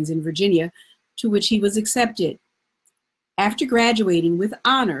Americans in Virginia, to which he was accepted. After graduating with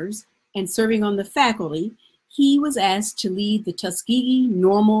honors and serving on the faculty, he was asked to lead the Tuskegee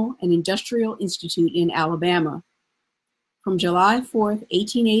Normal and Industrial Institute in Alabama. From July 4th,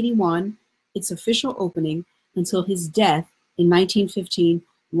 1881, its official opening, until his death in 1915,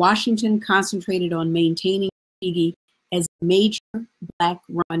 Washington concentrated on maintaining Tuskegee as a major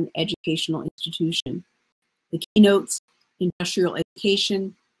Black-run educational institution. The keynotes, industrial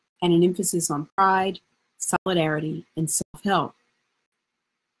education, and an emphasis on pride, solidarity, and self-help.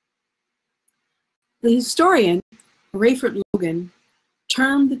 The historian, Rayford Logan,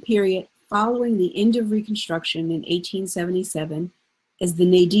 termed the period following the end of Reconstruction in 1877 as the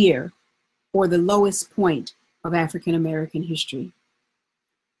nadir, or the lowest point of African American history.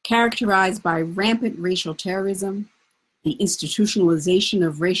 Characterized by rampant racial terrorism, the institutionalization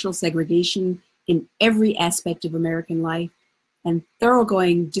of racial segregation in every aspect of American life, and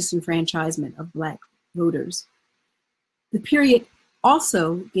thoroughgoing disenfranchisement of Black voters. The period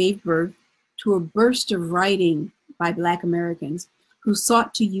also gave birth to a burst of writing by Black Americans who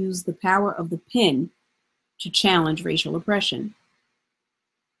sought to use the power of the pen to challenge racial oppression.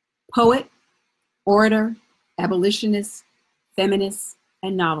 Poet, orator, abolitionist, feminist,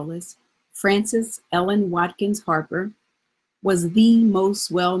 and novelist Frances Ellen Watkins Harper was the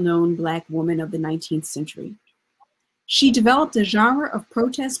most well-known Black woman of the 19th century. She developed a genre of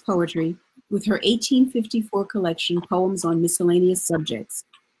protest poetry with her 1854 collection, Poems on Miscellaneous Subjects.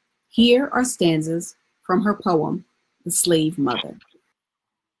 Here are stanzas from her poem, The Slave Mother.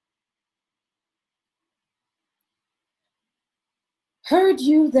 Heard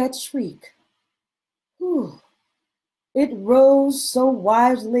you that shriek? Whew. It rose so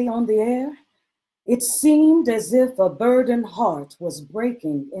wildly on the air, it seemed as if a burdened heart was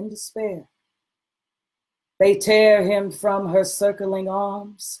breaking in despair. They tear him from her circling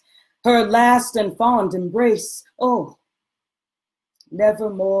arms, her last and fond embrace. Oh,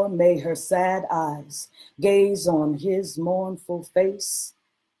 nevermore may her sad eyes gaze on his mournful face.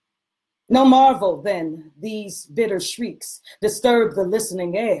 No marvel then these bitter shrieks disturb the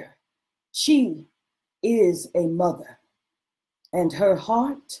listening air. She is a mother, and her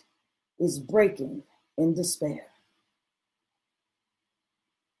heart is breaking in despair.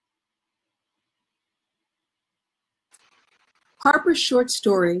 Harper's short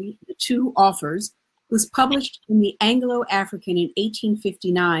story, The Two Offers, was published in the Anglo-African in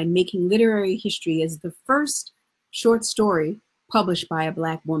 1859, making literary history as the first short story published by a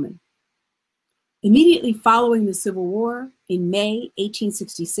Black woman. Immediately following the Civil War, in May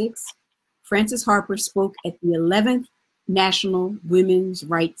 1866, Frances Harper spoke at the 11th National Women's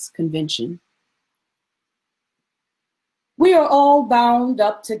Rights Convention. We are all bound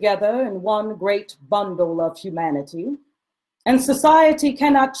up together in one great bundle of humanity, and society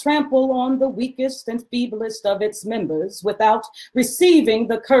cannot trample on the weakest and feeblest of its members without receiving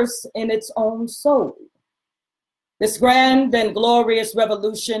the curse in its own soul. This grand and glorious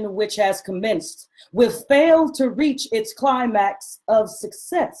revolution which has commenced will fail to reach its climax of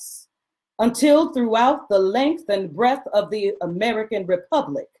success until throughout the length and breadth of the American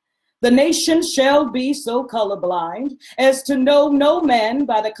Republic, the nation shall be so colorblind as to know no man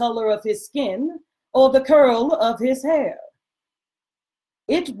by the color of his skin or the curl of his hair.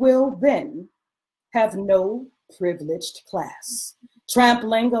 It will then have no privileged class,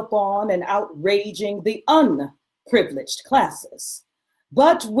 trampling upon and outraging the unprivileged classes,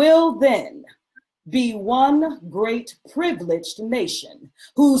 but will then be one great privileged nation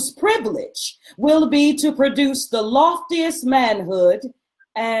whose privilege will be to produce the loftiest manhood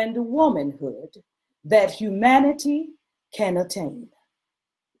and womanhood that humanity can attain.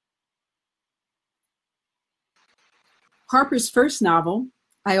 Harper's first novel,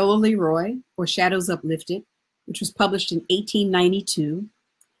 Iola Leroy, or Shadows Uplifted, which was published in 1892,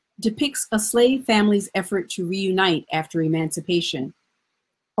 depicts a slave family's effort to reunite after emancipation,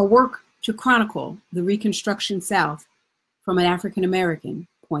 a work to chronicle the Reconstruction South from an African-American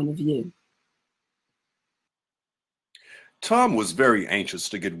point of view. Tom was very anxious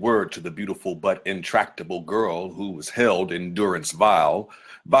to get word to the beautiful but intractable girl who was held in durance vile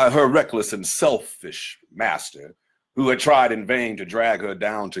by her reckless and selfish master, who had tried in vain to drag her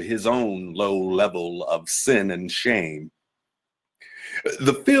down to his own low level of sin and shame.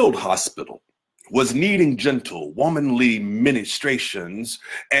 The field hospital was needing gentle, womanly ministrations,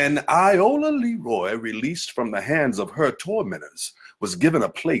 and Iola Leroy, released from the hands of her tormentors, was given a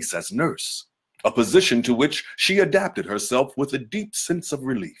place as nurse, a position to which she adapted herself with a deep sense of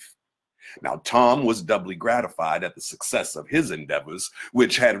relief. Now, Tom was doubly gratified at the success of his endeavors,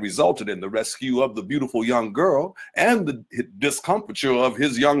 which had resulted in the rescue of the beautiful young girl and the discomfiture of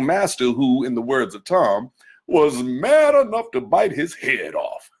his young master, who, in the words of Tom, was mad enough to bite his head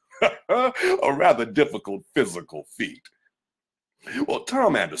off. A rather difficult physical feat. Well,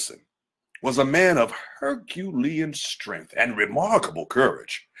 Tom Anderson was a man of Herculean strength and remarkable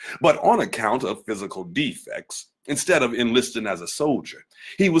courage, but on account of physical defects, instead of enlisting as a soldier,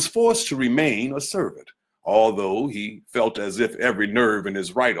 he was forced to remain a servant, although he felt as if every nerve in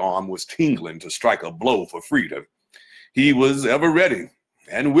his right arm was tingling to strike a blow for freedom. He was ever ready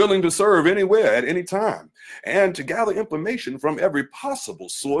and willing to serve anywhere at any time, and to gather information from every possible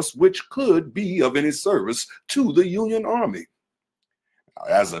source which could be of any service to the Union Army.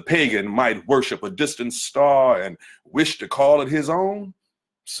 As a pagan might worship a distant star and wish to call it his own,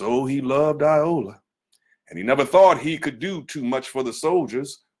 so he loved Iola, and he never thought he could do too much for the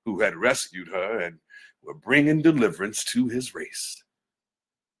soldiers who had rescued her and were bringing deliverance to his race.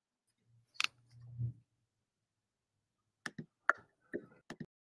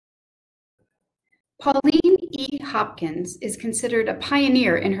 Pauline E. Hopkins is considered a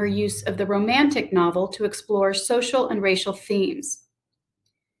pioneer in her use of the romantic novel to explore social and racial themes.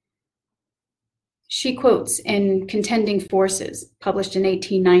 She quotes in Contending Forces, published in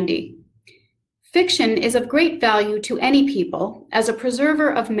 1890, "Fiction is of great value to any people as a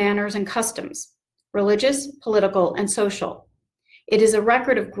preserver of manners and customs, religious, political, and social. It is a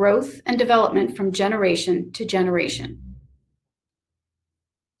record of growth and development from generation to generation."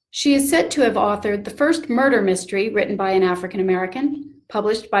 She is said to have authored the first murder mystery written by an African American,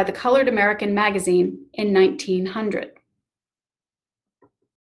 published by the Colored American magazine in 1900.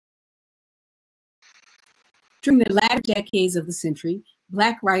 During the latter decades of the century,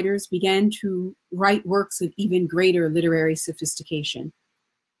 Black writers began to write works of even greater literary sophistication.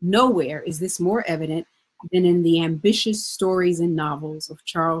 Nowhere is this more evident than in the ambitious stories and novels of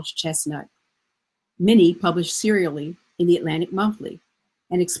Charles Chesnutt, many published serially in the Atlantic Monthly,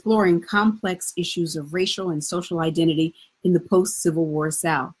 and exploring complex issues of racial and social identity in the post-Civil War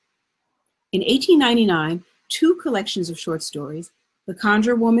South. In 1899, two collections of short stories, The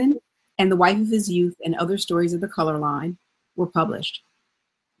Conjure Woman and The Wife of His Youth and Other Stories of the Color Line, were published.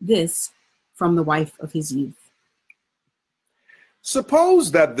 This from The Wife of His Youth.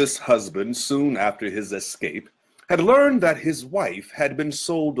 Suppose that this husband, soon after his escape, had learned that his wife had been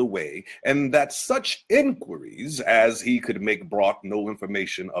sold away, and that such inquiries as he could make brought no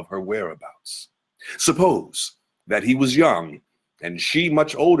information of her whereabouts. Suppose that he was young, and she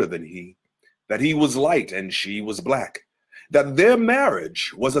much older than he, that he was light and she was black, that their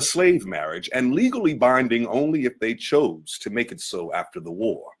marriage was a slave marriage and legally binding only if they chose to make it so after the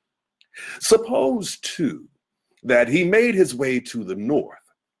war. Suppose, too, that he made his way to the north,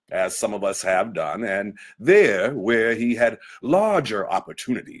 as some of us have done, and there, where he had larger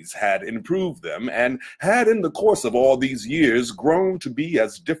opportunities, had improved them, and had in the course of all these years grown to be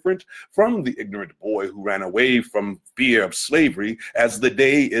as different from the ignorant boy who ran away from fear of slavery as the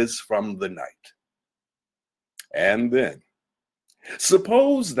day is from the night. And then,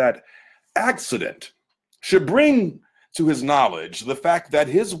 suppose that accident should bring to his knowledge the fact that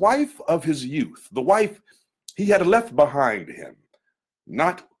his wife of his youth, the wife he had left behind him,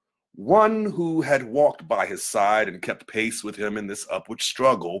 not one who had walked by his side and kept pace with him in this upward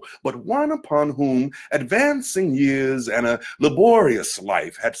struggle, but one upon whom advancing years and a laborious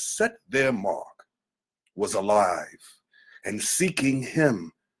life had set their mark, was alive and seeking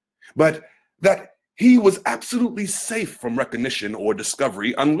him, but that he was absolutely safe from recognition or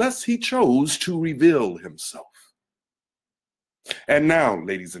discovery unless he chose to reveal himself. And now,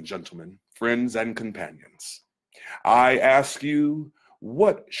 ladies and gentlemen, friends and companions, I ask you,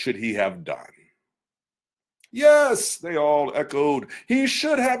 what should he have done? Yes, they all echoed, he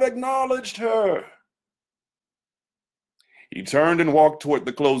should have acknowledged her. He turned and walked toward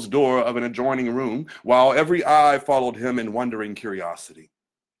the closed door of an adjoining room, while every eye followed him in wondering curiosity.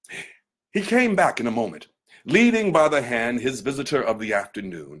 He came back in a moment, leading by the hand his visitor of the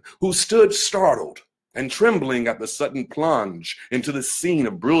afternoon, who stood startled and trembling at the sudden plunge into the scene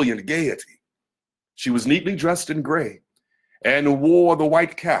of brilliant gaiety. She was neatly dressed in gray, and wore the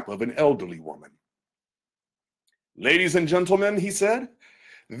white cap of an elderly woman. "Ladies and gentlemen," he said,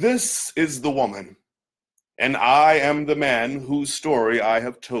 "this is the woman, and I am the man whose story I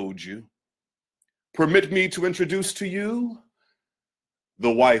have told you. Permit me to introduce to you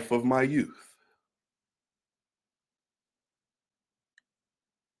the wife of my youth."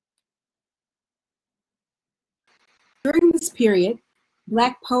 During this period,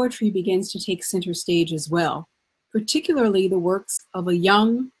 Black poetry begins to take center stage as well, particularly the works of a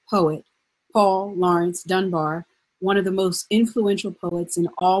young poet Paul Laurence Dunbar, one of the most influential poets in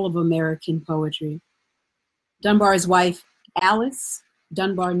all of American poetry. Dunbar's wife, Alice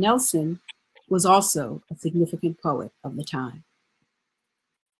Dunbar Nelson, was also a significant poet of the time.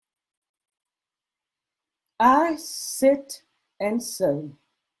 I sit and sew,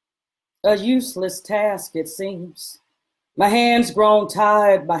 a useless task it seems. My hands grown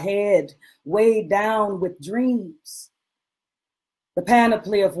tired, my head weighed down with dreams. The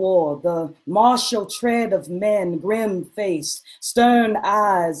panoply of war, the martial tread of men, grim face, stern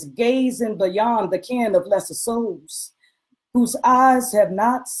eyes, gazing beyond the ken of lesser souls, whose eyes have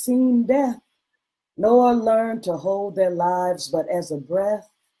not seen death, nor learned to hold their lives but as a breath.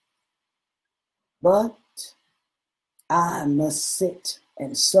 But I must sit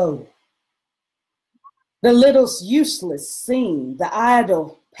and sew. The little useless seam, the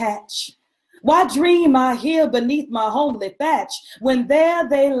idle patch. Why dream I here beneath my homely thatch, when there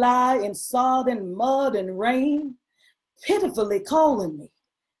they lie in sodden mud and rain, pitifully calling me,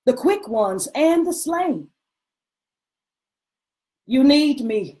 the quick ones and the slain? You need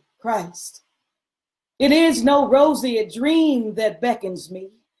me, Christ. It is no roseate dream that beckons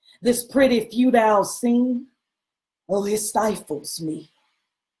me, this pretty futile scene. Oh, it stifles me.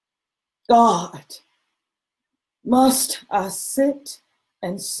 God, must I sit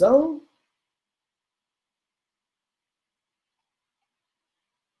and sew?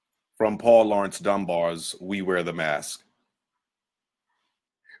 From Paul Laurence Dunbar's We Wear the Mask.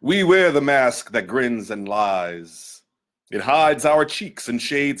 We wear the mask that grins and lies. It hides our cheeks and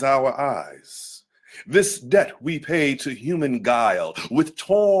shades our eyes. This debt we pay to human guile. With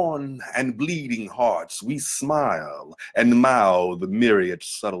torn and bleeding hearts we smile and mouth myriad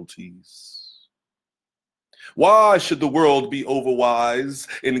subtleties. Why should the world be overwise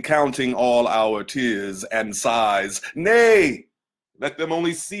in counting all our tears and sighs? Nay, let them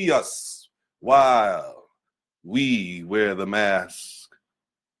only see us while we wear the mask.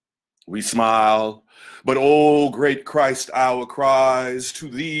 We smile, but oh, great Christ, our cries to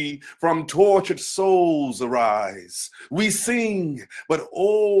thee from tortured souls arise. We sing, but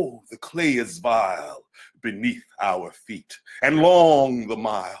oh, the clay is vile beneath our feet, and long the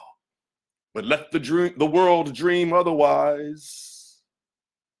mile. But let the world dream otherwise.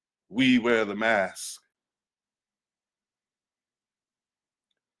 We wear the mask.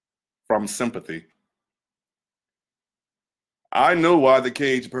 From Sympathy. I know why the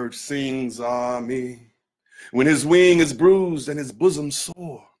cage bird sings, ah me, when his wing is bruised and his bosom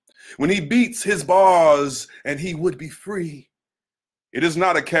sore, when he beats his bars and he would be free. It is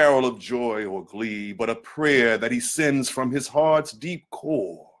not a carol of joy or glee, but a prayer that he sends from his heart's deep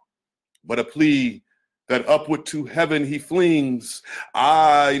core, but a plea that upward to heaven he flings.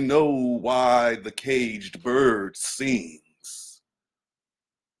 I know why the caged bird sings.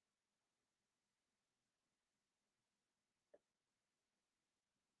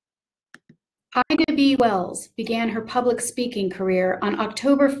 Ida B. Wells began her public speaking career on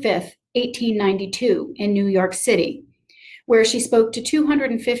October 5th, 1892 in New York City, where she spoke to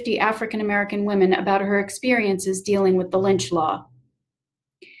 250 African-American women about her experiences dealing with the lynch law.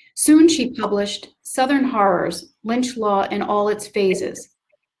 Soon she published Southern Horrors, Lynch Law in All Its Phases,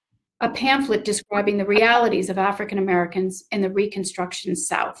 a pamphlet describing the realities of African-Americans in the Reconstruction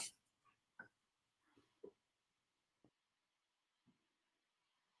South.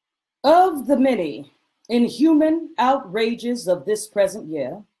 Of the many inhuman outrages of this present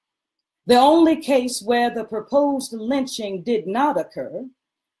year, the only case where the proposed lynching did not occur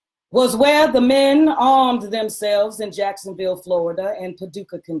was where the men armed themselves in Jacksonville, Florida, and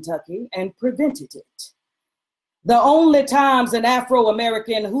Paducah, Kentucky, and prevented it. The only times an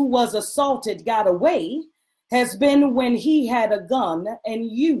Afro-American who was assaulted got away has been when he had a gun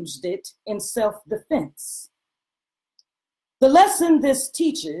and used it in self-defense. The lesson this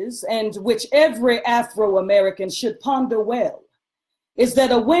teaches, and which every Afro-American should ponder well, is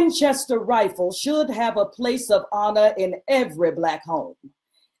that a Winchester rifle should have a place of honor in every Black home,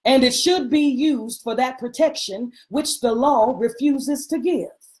 and it should be used for that protection which the law refuses to give.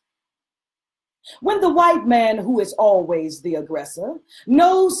 When the white man, who is always the aggressor,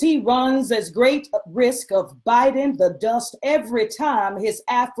 knows he runs as great risk of biting the dust every time his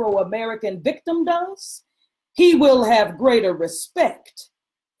Afro-American victim does, he will have greater respect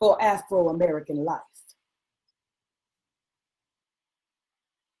for Afro-American life.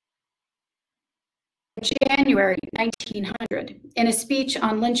 January 1900, in a speech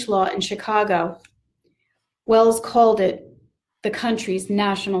on lynch law in Chicago, Wells called it the country's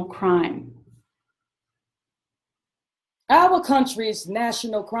national crime. Our country's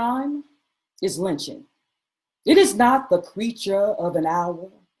national crime is lynching. It is not the creature of an hour,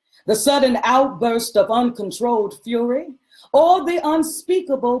 the sudden outburst of uncontrolled fury, or the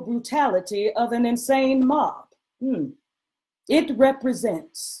unspeakable brutality of an insane mob. It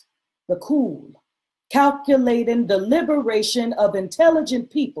represents the cool, calculating deliberation of intelligent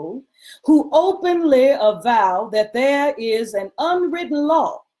people who openly avow that there is an unwritten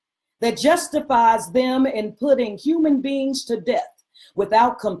law that justifies them in putting human beings to death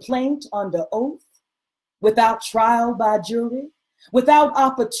without complaint under oath, without trial by jury, without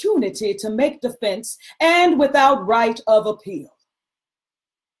opportunity to make defense, and without right of appeal.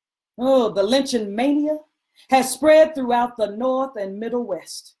 Oh, the lynching mania has spread throughout the North and Middle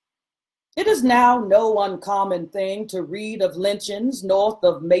West. It is now no uncommon thing to read of lynchings north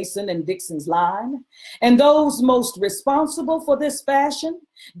of Mason and Dixon's line, and those most responsible for this fashion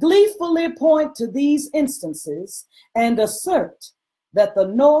gleefully point to these instances and assert that the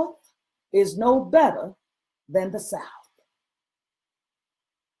North is no better than the South.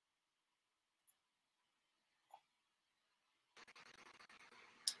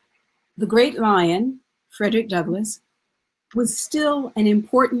 The great lion, Frederick Douglass, was still an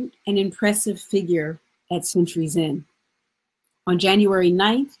important and impressive figure at century's end. On January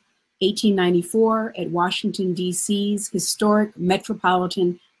 9th, 1894, at Washington, D.C.'s historic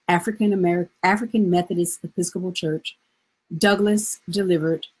Metropolitan African Methodist Episcopal Church, Douglass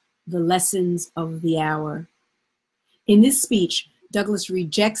delivered the lessons of the hour. In this speech, Douglass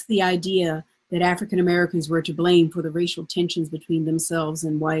rejects the idea that African Americans were to blame for the racial tensions between themselves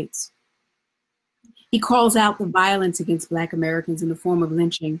and whites. He calls out the violence against Black Americans in the form of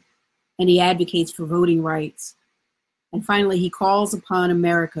lynching, and he advocates for voting rights. And finally, he calls upon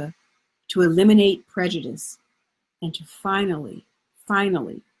America to eliminate prejudice and to finally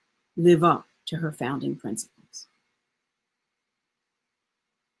live up to her founding principles.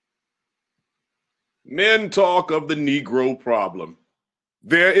 Men talk of the Negro problem.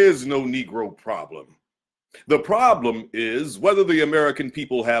 There is no Negro problem. The problem is whether the American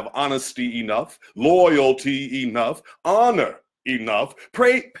people have honesty enough, loyalty enough, honor enough,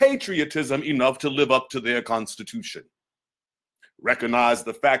 patriotism enough to live up to their Constitution. Recognize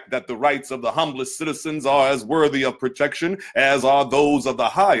the fact that the rights of the humblest citizens are as worthy of protection as are those of the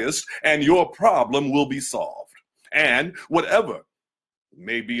highest, and your problem will be solved. And whatever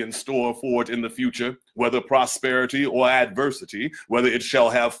may be in store for it in the future, whether prosperity or adversity, whether it shall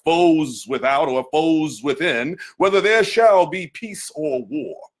have foes without or foes within, whether there shall be peace or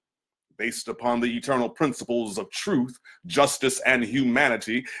war, based upon the eternal principles of truth, justice, and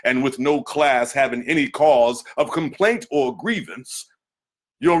humanity, and with no class having any cause of complaint or grievance,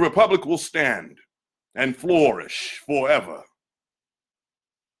 your republic will stand and flourish forever.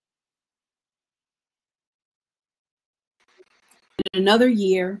 In another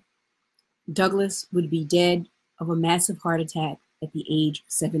year, Douglass would be dead of a massive heart attack at the age of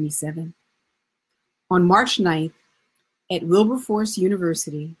 77. On March 9th, at Wilberforce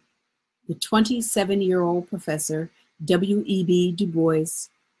University, the 27-year-old professor, W.E.B. Du Bois,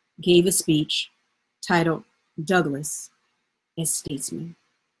 gave a speech titled Douglass as Statesman.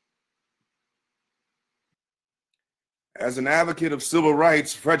 As an advocate of civil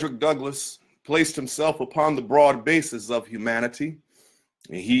rights, Frederick Douglass placed himself upon the broad basis of humanity.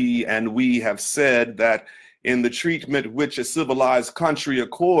 He and we have said that in the treatment which a civilized country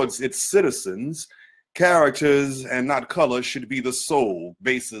accords its citizens, characters and not color should be the sole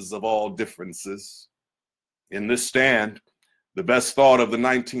basis of all differences. In this stand, the best thought of the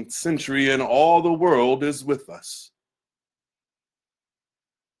 19th century in all the world is with us.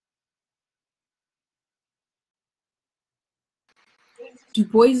 Du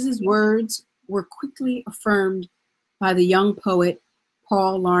Bois's words were quickly affirmed by the young poet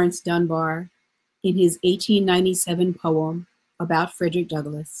Paul Laurence Dunbar in his 1897 poem about Frederick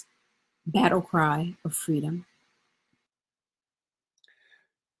Douglass, Battle Cry of Freedom.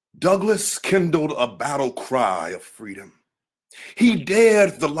 Douglass kindled a battle cry of freedom. He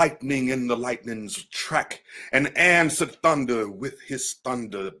dared the lightning in the lightning's track and answered thunder with his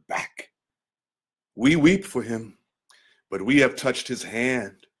thunder back. We weep for him, but we have touched his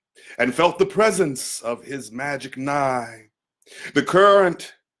hand and felt the presence of his magic nigh, the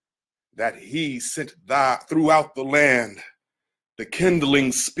current that he sent throughout the land, the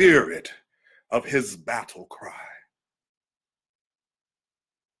kindling spirit of his battle cry.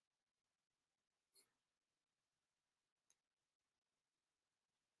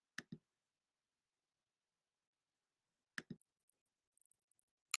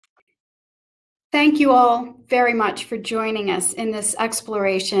 Thank you all very much for joining us in this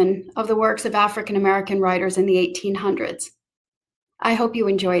exploration of the works of African American writers in the 1800s. I hope you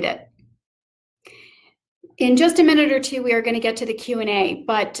enjoyed it. In just a minute or two, we are going to get to the Q&A,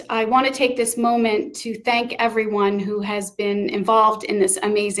 but I want to take this moment to thank everyone who has been involved in this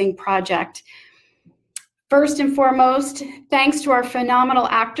amazing project. First and foremost, thanks to our phenomenal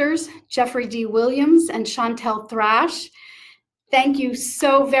actors, Geoffrey D. Williams and Shontelle Thrash. Thank you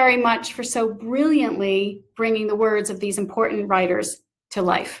so very much for so brilliantly bringing the words of these important writers to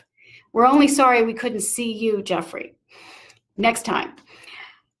life. We're only sorry we couldn't see you, Geoffrey. Next time.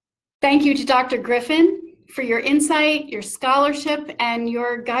 Thank you to Dr. Griffin for your insight, your scholarship, and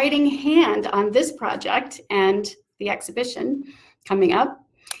your guiding hand on this project and the exhibition coming up.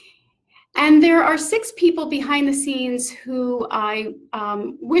 And there are 6 people behind the scenes who I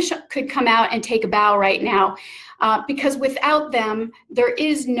wish could come out and take a bow right now, because without them, there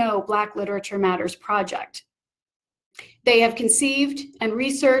is no Black Literature Matters project. They have conceived and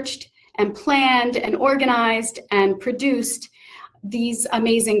researched and planned and organized and produced these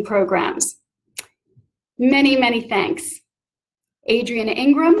amazing programs. Many, many thanks. Adriana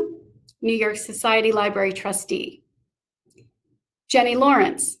Ingram, New York Society Library trustee. Jenny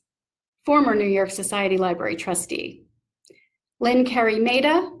Lawrence, former New York Society Library trustee. Lynn Carey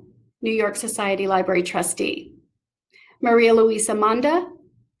Maida, New York Society Library trustee. Maria Luisa Manda,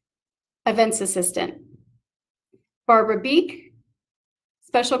 events assistant. Barbara Beek,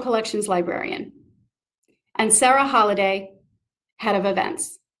 special collections librarian. And Sarah Holliday, head of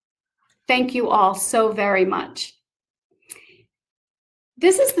events. Thank you all so very much.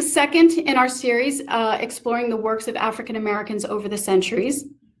 This is the second in our series exploring the works of African Americans over the centuries.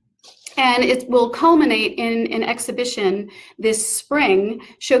 And it will culminate in an exhibition this spring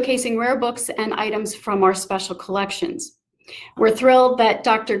showcasing rare books and items from our special collections. We're thrilled that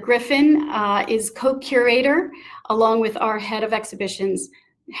Dr. Griffin is co-curator along with our head of exhibitions,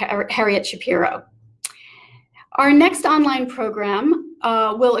 Harriet Shapiro. Our next online program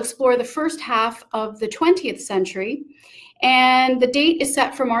will explore the first half of the 20th century, and the date is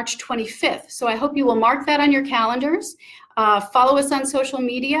set for March 25th. So I hope you will mark that on your calendars, follow us on social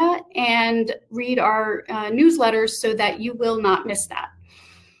media, and read our newsletters so that you will not miss that.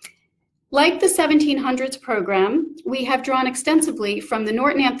 Like the 1700s program, we have drawn extensively from the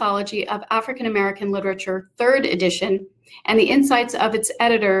Norton Anthology of African American Literature, 3rd edition, and the insights of its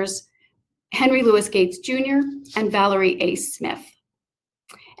editors, Henry Louis Gates Jr. and Valerie A. Smith.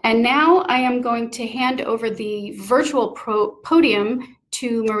 And now I am going to hand over the virtual podium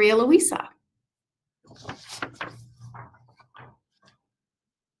to Maria Luisa.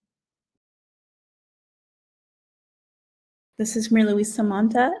 This is Maria Luisa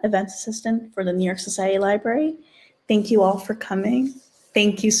Manta, events assistant for the New York Society Library. Thank you all for coming.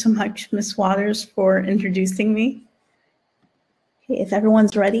 Thank you so much, Ms. Waters, for introducing me. Okay, if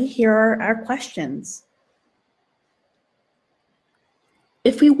everyone's ready, here are our questions.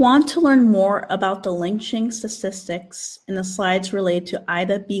 If we want to learn more about the lynching statistics in the slides related to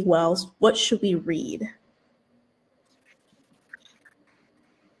Ida B. Wells, what should we read?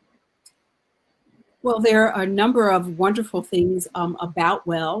 Well, there are a number of wonderful things about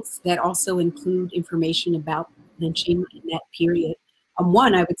Wells that also include information about lynching in that period.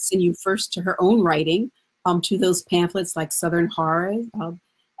 One, I would send you first to her own writing, to those pamphlets like Southern Horror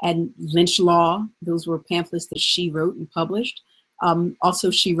and Lynch Law. Those were pamphlets that she wrote and published. Also,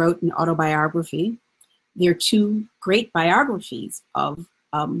 she wrote an autobiography. There are 2 great biographies of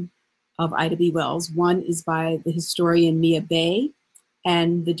Ida B. Wells. One is by the historian Mia Bay,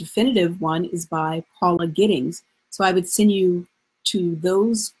 and the definitive one is by Paula Giddings. So I would send you to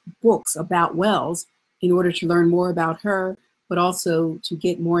those books about Wells in order to learn more about her, but also to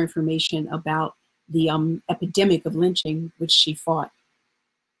get more information about the epidemic of lynching which she fought.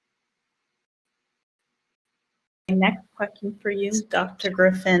 My next question for you, Dr.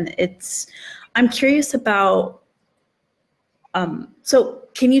 Griffin, I'm curious about, so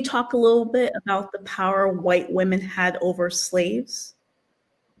can you talk a little bit about the power white women had over slaves?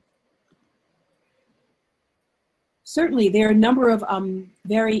 Certainly, there are a number of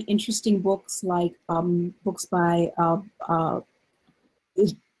very interesting books, like books by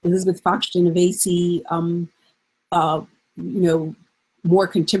Elizabeth Fox Genovese, more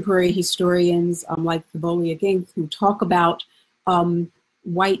contemporary historians like Favolia Gink, who talk about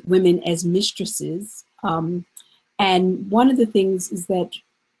white women as mistresses. And one of the things is that,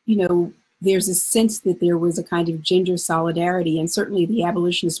 there's a sense that there was a kind of gender solidarity, and certainly the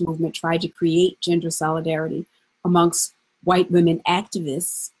abolitionist movement tried to create gender solidarity amongst white women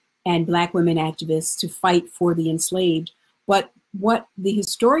activists and Black women activists to fight for the enslaved. But what the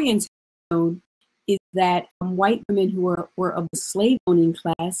historians have known is that white women who were of the slave-owning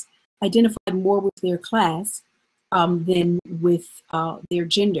class identified more with their class than with their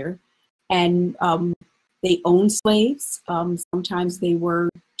gender. And They owned slaves. Sometimes they were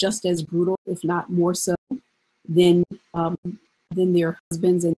just as brutal, if not more so, than their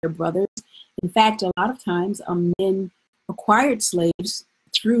husbands and their brothers. In fact, a lot of times men acquired slaves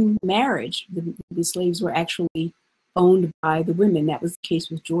through marriage. The slaves were actually owned by the women. That was the case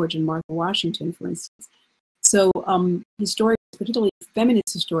with George and Martha Washington, for instance. So historians, particularly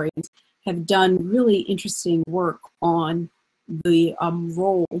feminist historians, have done really interesting work on the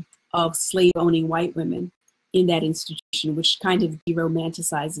role of slave-owning white women in that institution, which kind of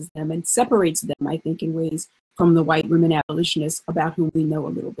deromanticizes them and separates them, I think, in ways from the white women abolitionists about whom we know a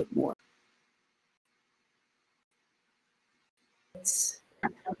little bit more.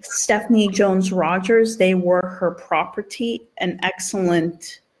 Stephanie Jones Rogers, They Were Her Property, an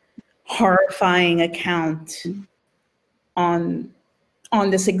excellent, horrifying account on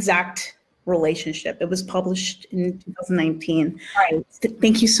this exact relationship. It was published in 2019. Right.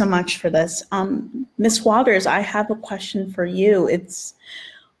 Thank you so much for this. Ms. Waters, I have a question for you.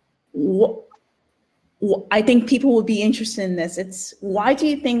 I think people would be interested in this. Why do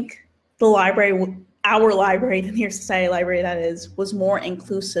you think the library, our library, the New York Society Library that is, was more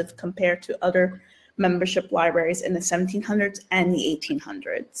inclusive compared to other membership libraries in the 1700s and the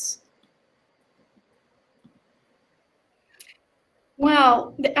 1800s?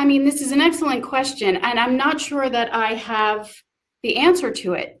 Well, I mean, this is an excellent question, and I'm not sure that I have the answer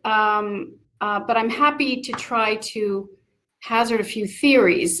to it, but I'm happy to try to hazard a few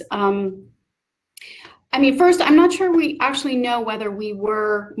theories. I mean, first, I'm not sure we actually know whether we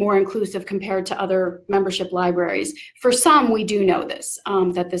were more inclusive compared to other membership libraries. For some, we do know this,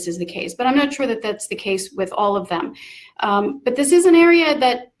 that this is the case, but I'm not sure that that's the case with all of them. But this is an area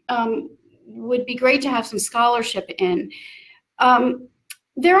that would be great to have some scholarship in.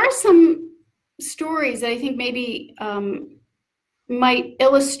 There are some stories that I think maybe might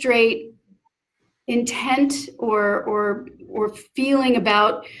illustrate intent or feeling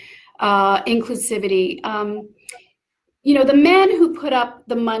about inclusivity. You know, the man who put up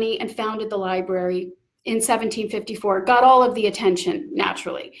the money and founded the library in 1754 got all of the attention,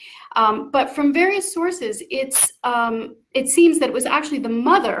 naturally. But from various sources, it seems that it was actually the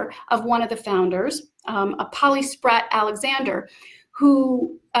mother of one of the founders, a Polly Spratt Alexander,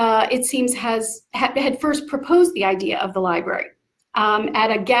 who it seems had first proposed the idea of the library at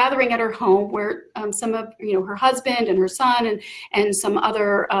a gathering at her home where some of her husband and her son and some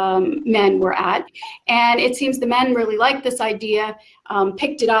other men were at. And it seems the men really liked this idea,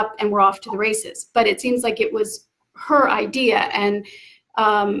 picked it up, and were off to the races. But it seems like it was her idea. And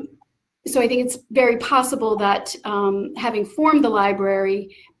so I think it's very possible that having formed the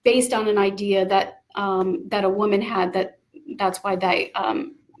library based on an idea that a woman had, that's why they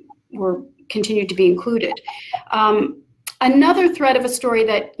were continued to be included. Another thread of a story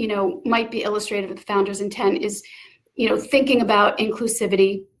that might be illustrated with the founder's intent is thinking about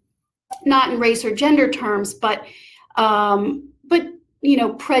inclusivity, not in race or gender terms, but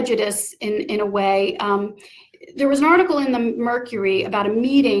prejudice in a way. There was an article in the Mercury about a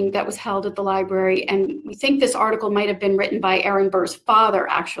meeting that was held at the library, and we think this article might have been written by Aaron Burr's father,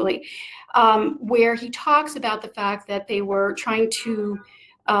 actually, where he talks about the fact that they were trying to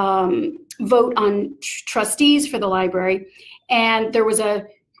vote on trustees for the library, and there was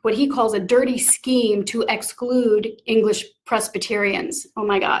what he calls a dirty scheme to exclude English Presbyterians. Oh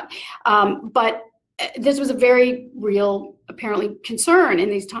my God. But this was a very real, apparently, concern in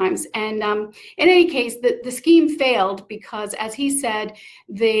these times. And in any case, the scheme failed because, as he said,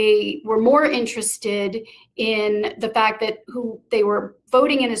 they were more interested in the fact that who they were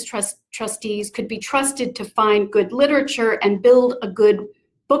voting in as trustees could be trusted to find good literature and build a good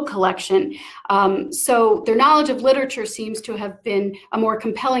book collection. So their knowledge of literature seems to have been a more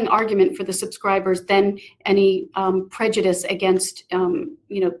compelling argument for the subscribers than any prejudice against,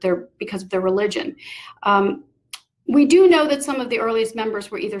 because of their religion. We do know that some of the earliest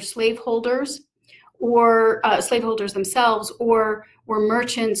members were either slaveholders or slaveholders themselves, or were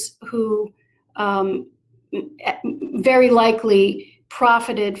merchants who very likely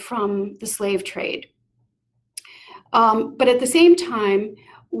profited from the slave trade. But at the same time,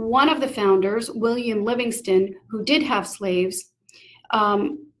 one of the founders, William Livingston, who did have slaves,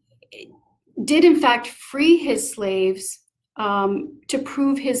 did in fact free his slaves to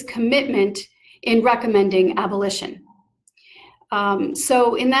prove his commitment in recommending abolition.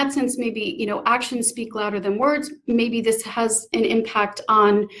 So in that sense, maybe, actions speak louder than words. Maybe this has an impact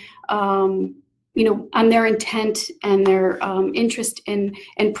on, on their intent and their interest in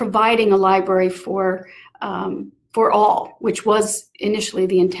providing a library for all, which was initially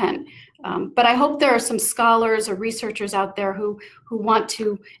the intent But I hope there are some scholars or researchers out there who want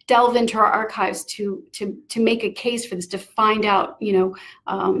to delve into our archives to make a case for this, to find out,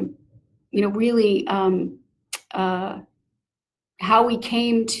 really how we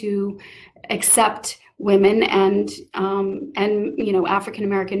came to accept women and African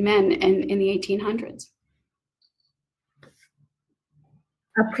American men in the 1800s.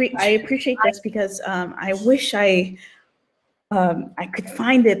 I appreciate this because I wish I could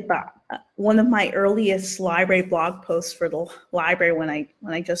find it, but one of my earliest library blog posts for the library when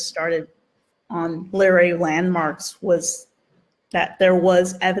I just started on literary landmarks was that there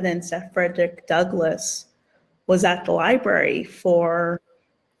was evidence that Frederick Douglass was at the library for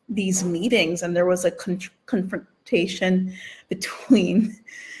these meetings, and there was a confrontation between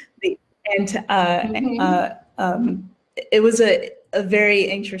the it was a very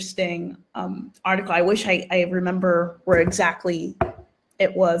interesting article. I wish I remember where exactly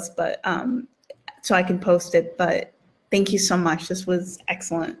it was, but so I can post it. But thank you so much. This was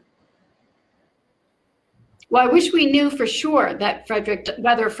excellent. Well, I wish we knew for sure that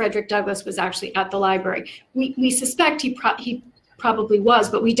whether Frederick Douglass was actually at the library. We suspect he probably was,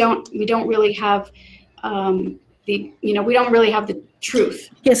 but we don't really have we don't really have the truth.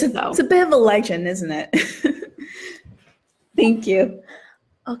 Yes, it's a bit of a legend, isn't it? Thank you.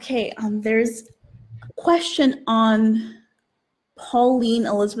 Okay, there's a question on Pauline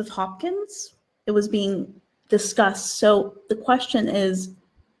Elizabeth Hopkins. It was being discussed. So the question is,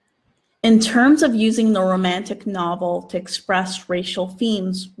 in terms of using the romantic novel to express racial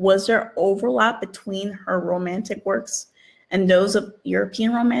themes, was there overlap between her romantic works and those of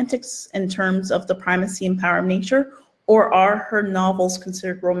European romantics in terms of the primacy and power of nature, or are her novels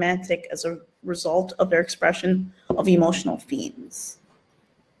considered romantic as a result of their expression of emotional themes?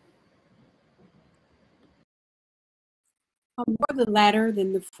 More the latter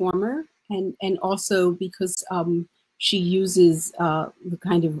than the former, and also because she uses the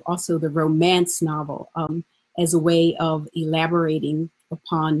kind of also the romance novel as a way of elaborating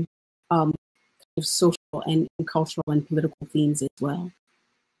upon kind of social and cultural and political themes as well.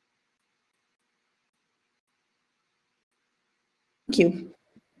 Thank you.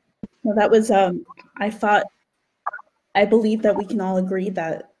 Well, that was, I believe that we can all agree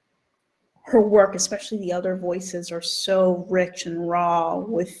that her work, especially the other voices, are so rich and raw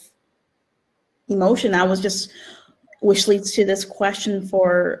with emotion. Which leads to this question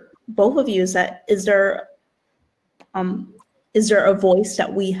for both of you, is there a voice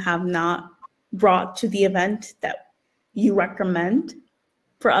that we have not brought to the event that you recommend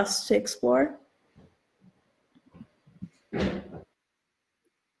for us to explore?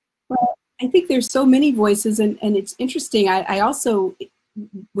 Well, I think there's so many voices, and it's interesting. I also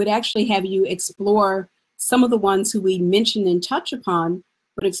would actually have you explore some of the ones who we mention and touch upon,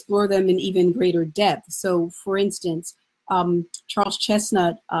 but explore them in even greater depth. So, for instance, Charles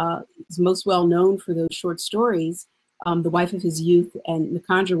Chesnutt is most well known for those short stories, The Wife of His Youth and The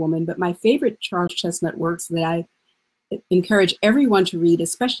Conjure Woman. But my favorite Charles Chesnutt works that I encourage everyone to read,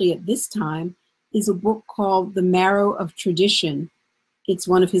 especially at this time, is a book called The Marrow of Tradition. It's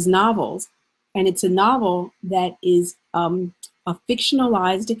one of his novels, and it's a novel that is a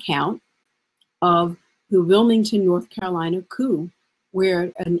fictionalized account of the Wilmington, North Carolina coup,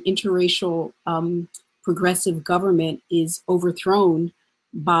 where an interracial progressive government is overthrown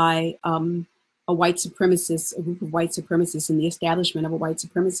by a white supremacist, a group of white supremacists, in the establishment of a white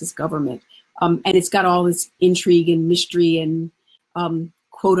supremacist government. And it's got all this intrigue and mystery and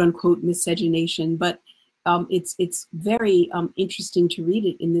quote unquote miscegenation, but it's very interesting to read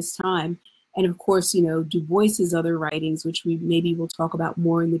it in this time. And of course, Du Bois's other writings, which we maybe will talk about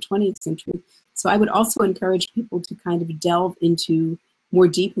more in the 20th century. So I would also encourage people to kind of delve into more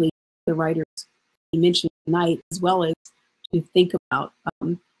deeply the writers you mentioned tonight, as well as to think about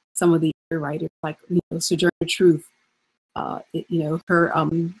some of the other writers, like Sojourner Truth, her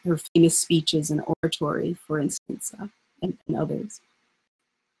famous speeches and oratory, for instance, and others.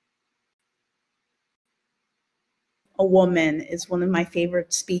 A Woman is one of my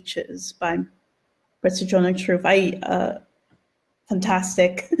favorite speeches by Sojourner Truth.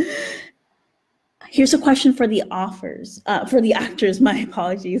 Fantastic. Here's a question for the actors. My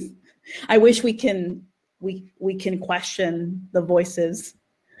apologies. I wish we can question the voices.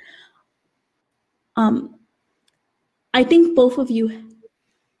 I think both of you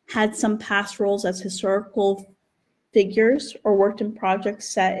had some past roles as historical figures or worked in projects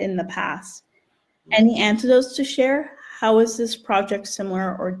set in the past. Any anecdotes to share? How is this project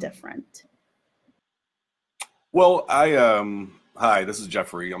similar or different? Well, hi, this is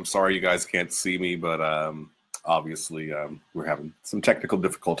Geoffrey. I'm sorry you guys can't see me, but obviously, we're having some technical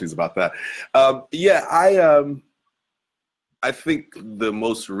difficulties about that. Yeah, I think the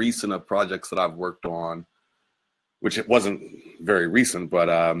most recent of projects that I've worked on, which it wasn't very recent, but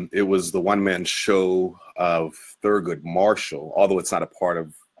it was the one-man show of Thurgood Marshall, although it's not a part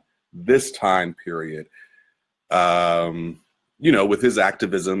of this time period. You know, with his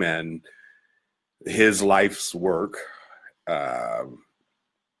activism and his life's work,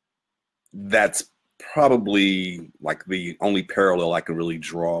 that's probably like the only parallel I can really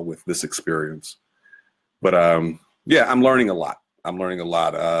draw with this experience. But yeah, I'm learning a lot. I'm learning a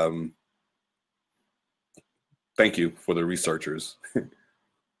lot. Thank you for the researchers.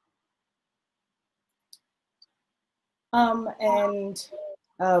 I'll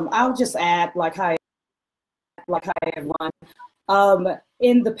just add, like, hi everyone.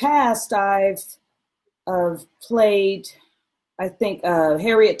 In the past, I've played, I think,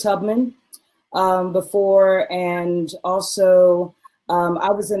 Harriet Tubman before, and also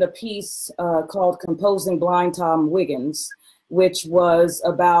I was in a piece called Composing Blind Tom Wiggins, which was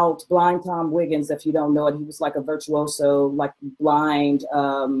about Blind Tom Wiggins. If you don't know it, he was like a virtuoso, like blind,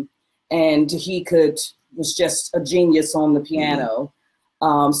 and he was just a genius on the piano.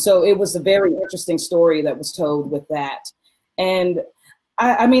 So it was a very interesting story that was told with that. And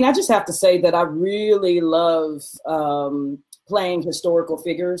I mean, I just have to say that I really love playing historical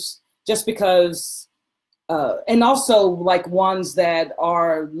figures, just because, and also like ones that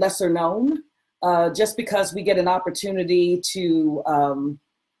are lesser known, just because we get an opportunity to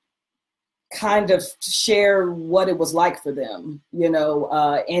kind of share what it was like for them, you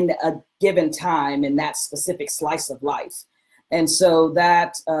know, in a given time in that specific slice of life. And so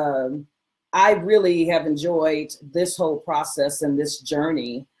that I really have enjoyed this whole process and this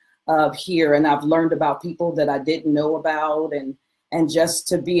journey of here. And I've learned about people that I didn't know about, and just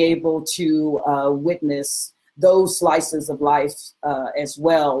to be able to witness those slices of life as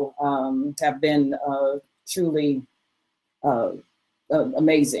well have been truly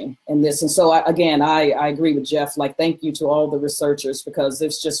amazing in this. And so again, I agree with Jeff, like, thank you to all the researchers, because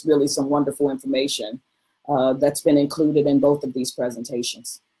it's just really some wonderful information that's been included in both of these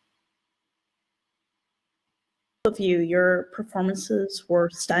presentations. Of you, your performances were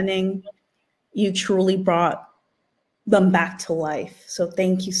stunning. You truly brought them back to life. So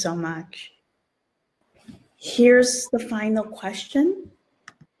thank you so much. Here's the final question.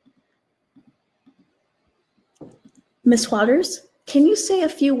 Ms. Waters, can you say a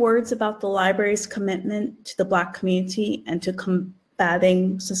few words about the library's commitment to the Black community and to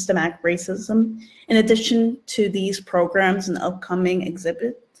combating systematic racism, in addition to these programs and upcoming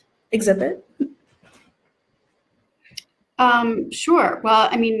exhibit? Sure. Well,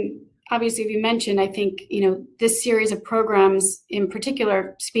 I mean, obviously, if you mentioned, I think, you know, this series of programs in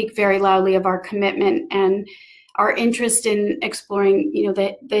particular speak very loudly of our commitment and our interest in exploring, you know,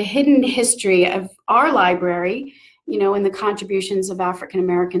 the hidden history of our library, you know, and the contributions of African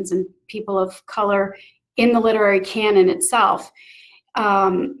Americans and people of color in the literary canon itself.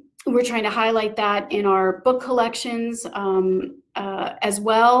 We're trying to highlight that in our book collections as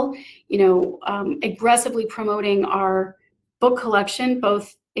well, you know, aggressively promoting our book collection,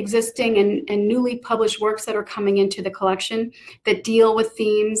 both existing and newly published works that are coming into the collection that deal with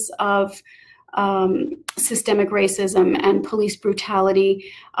themes of systemic racism and police brutality,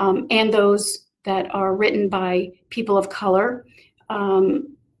 and those that are written by people of color. You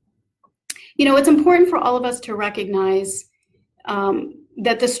know, it's important for all of us to recognize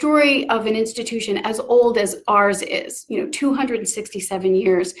that the story of an institution as old as ours is, you know, 267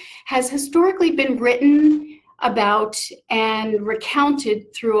 years, has historically been written about and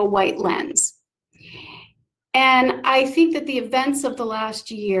recounted through a white lens. And I think that the events of the last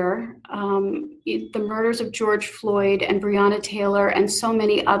year, the murders of George Floyd and Breonna Taylor and so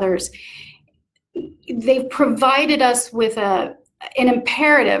many others, they've provided us with an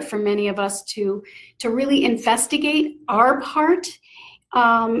imperative for many of us to really investigate our part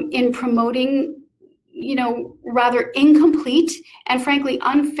in promoting, you know, rather incomplete and frankly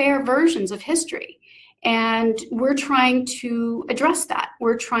unfair versions of history. And we're trying to address that.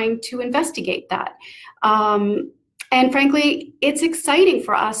 We're trying to investigate that. And frankly, it's exciting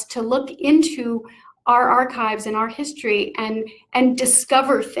for us to look into our archives and our history and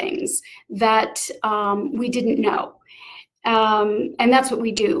discover things that we didn't know. And that's what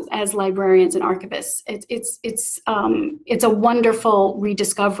we do as librarians and archivists. It's a wonderful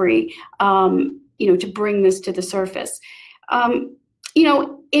rediscovery, you know, to bring this to the surface. You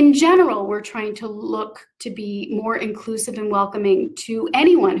know, in general, we're trying to look to be more inclusive and welcoming to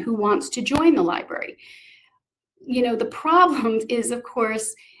anyone who wants to join the library. You know, the problem is, of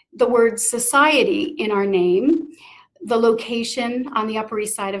course, the word society in our name, the location on the Upper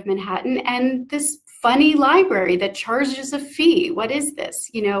East Side of Manhattan, and this funny library that charges a fee. What is this?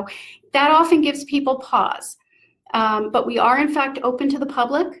 You know, that often gives people pause. But we are in fact open to the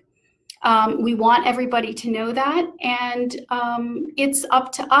public. We want everybody to know that, and it's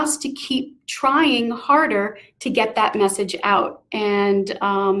up to us to keep trying harder to get that message out. And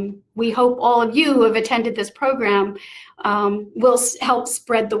we hope all of you who have attended this program will help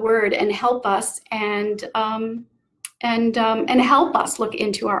spread the word and help us and help us look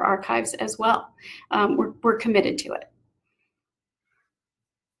into our archives as well. We're committed to it.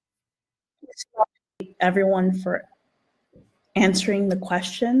 Everyone for answering the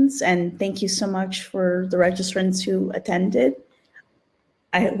questions, and thank you so much for the registrants who attended.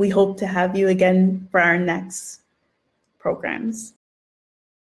 We hope to have you again for our next programs.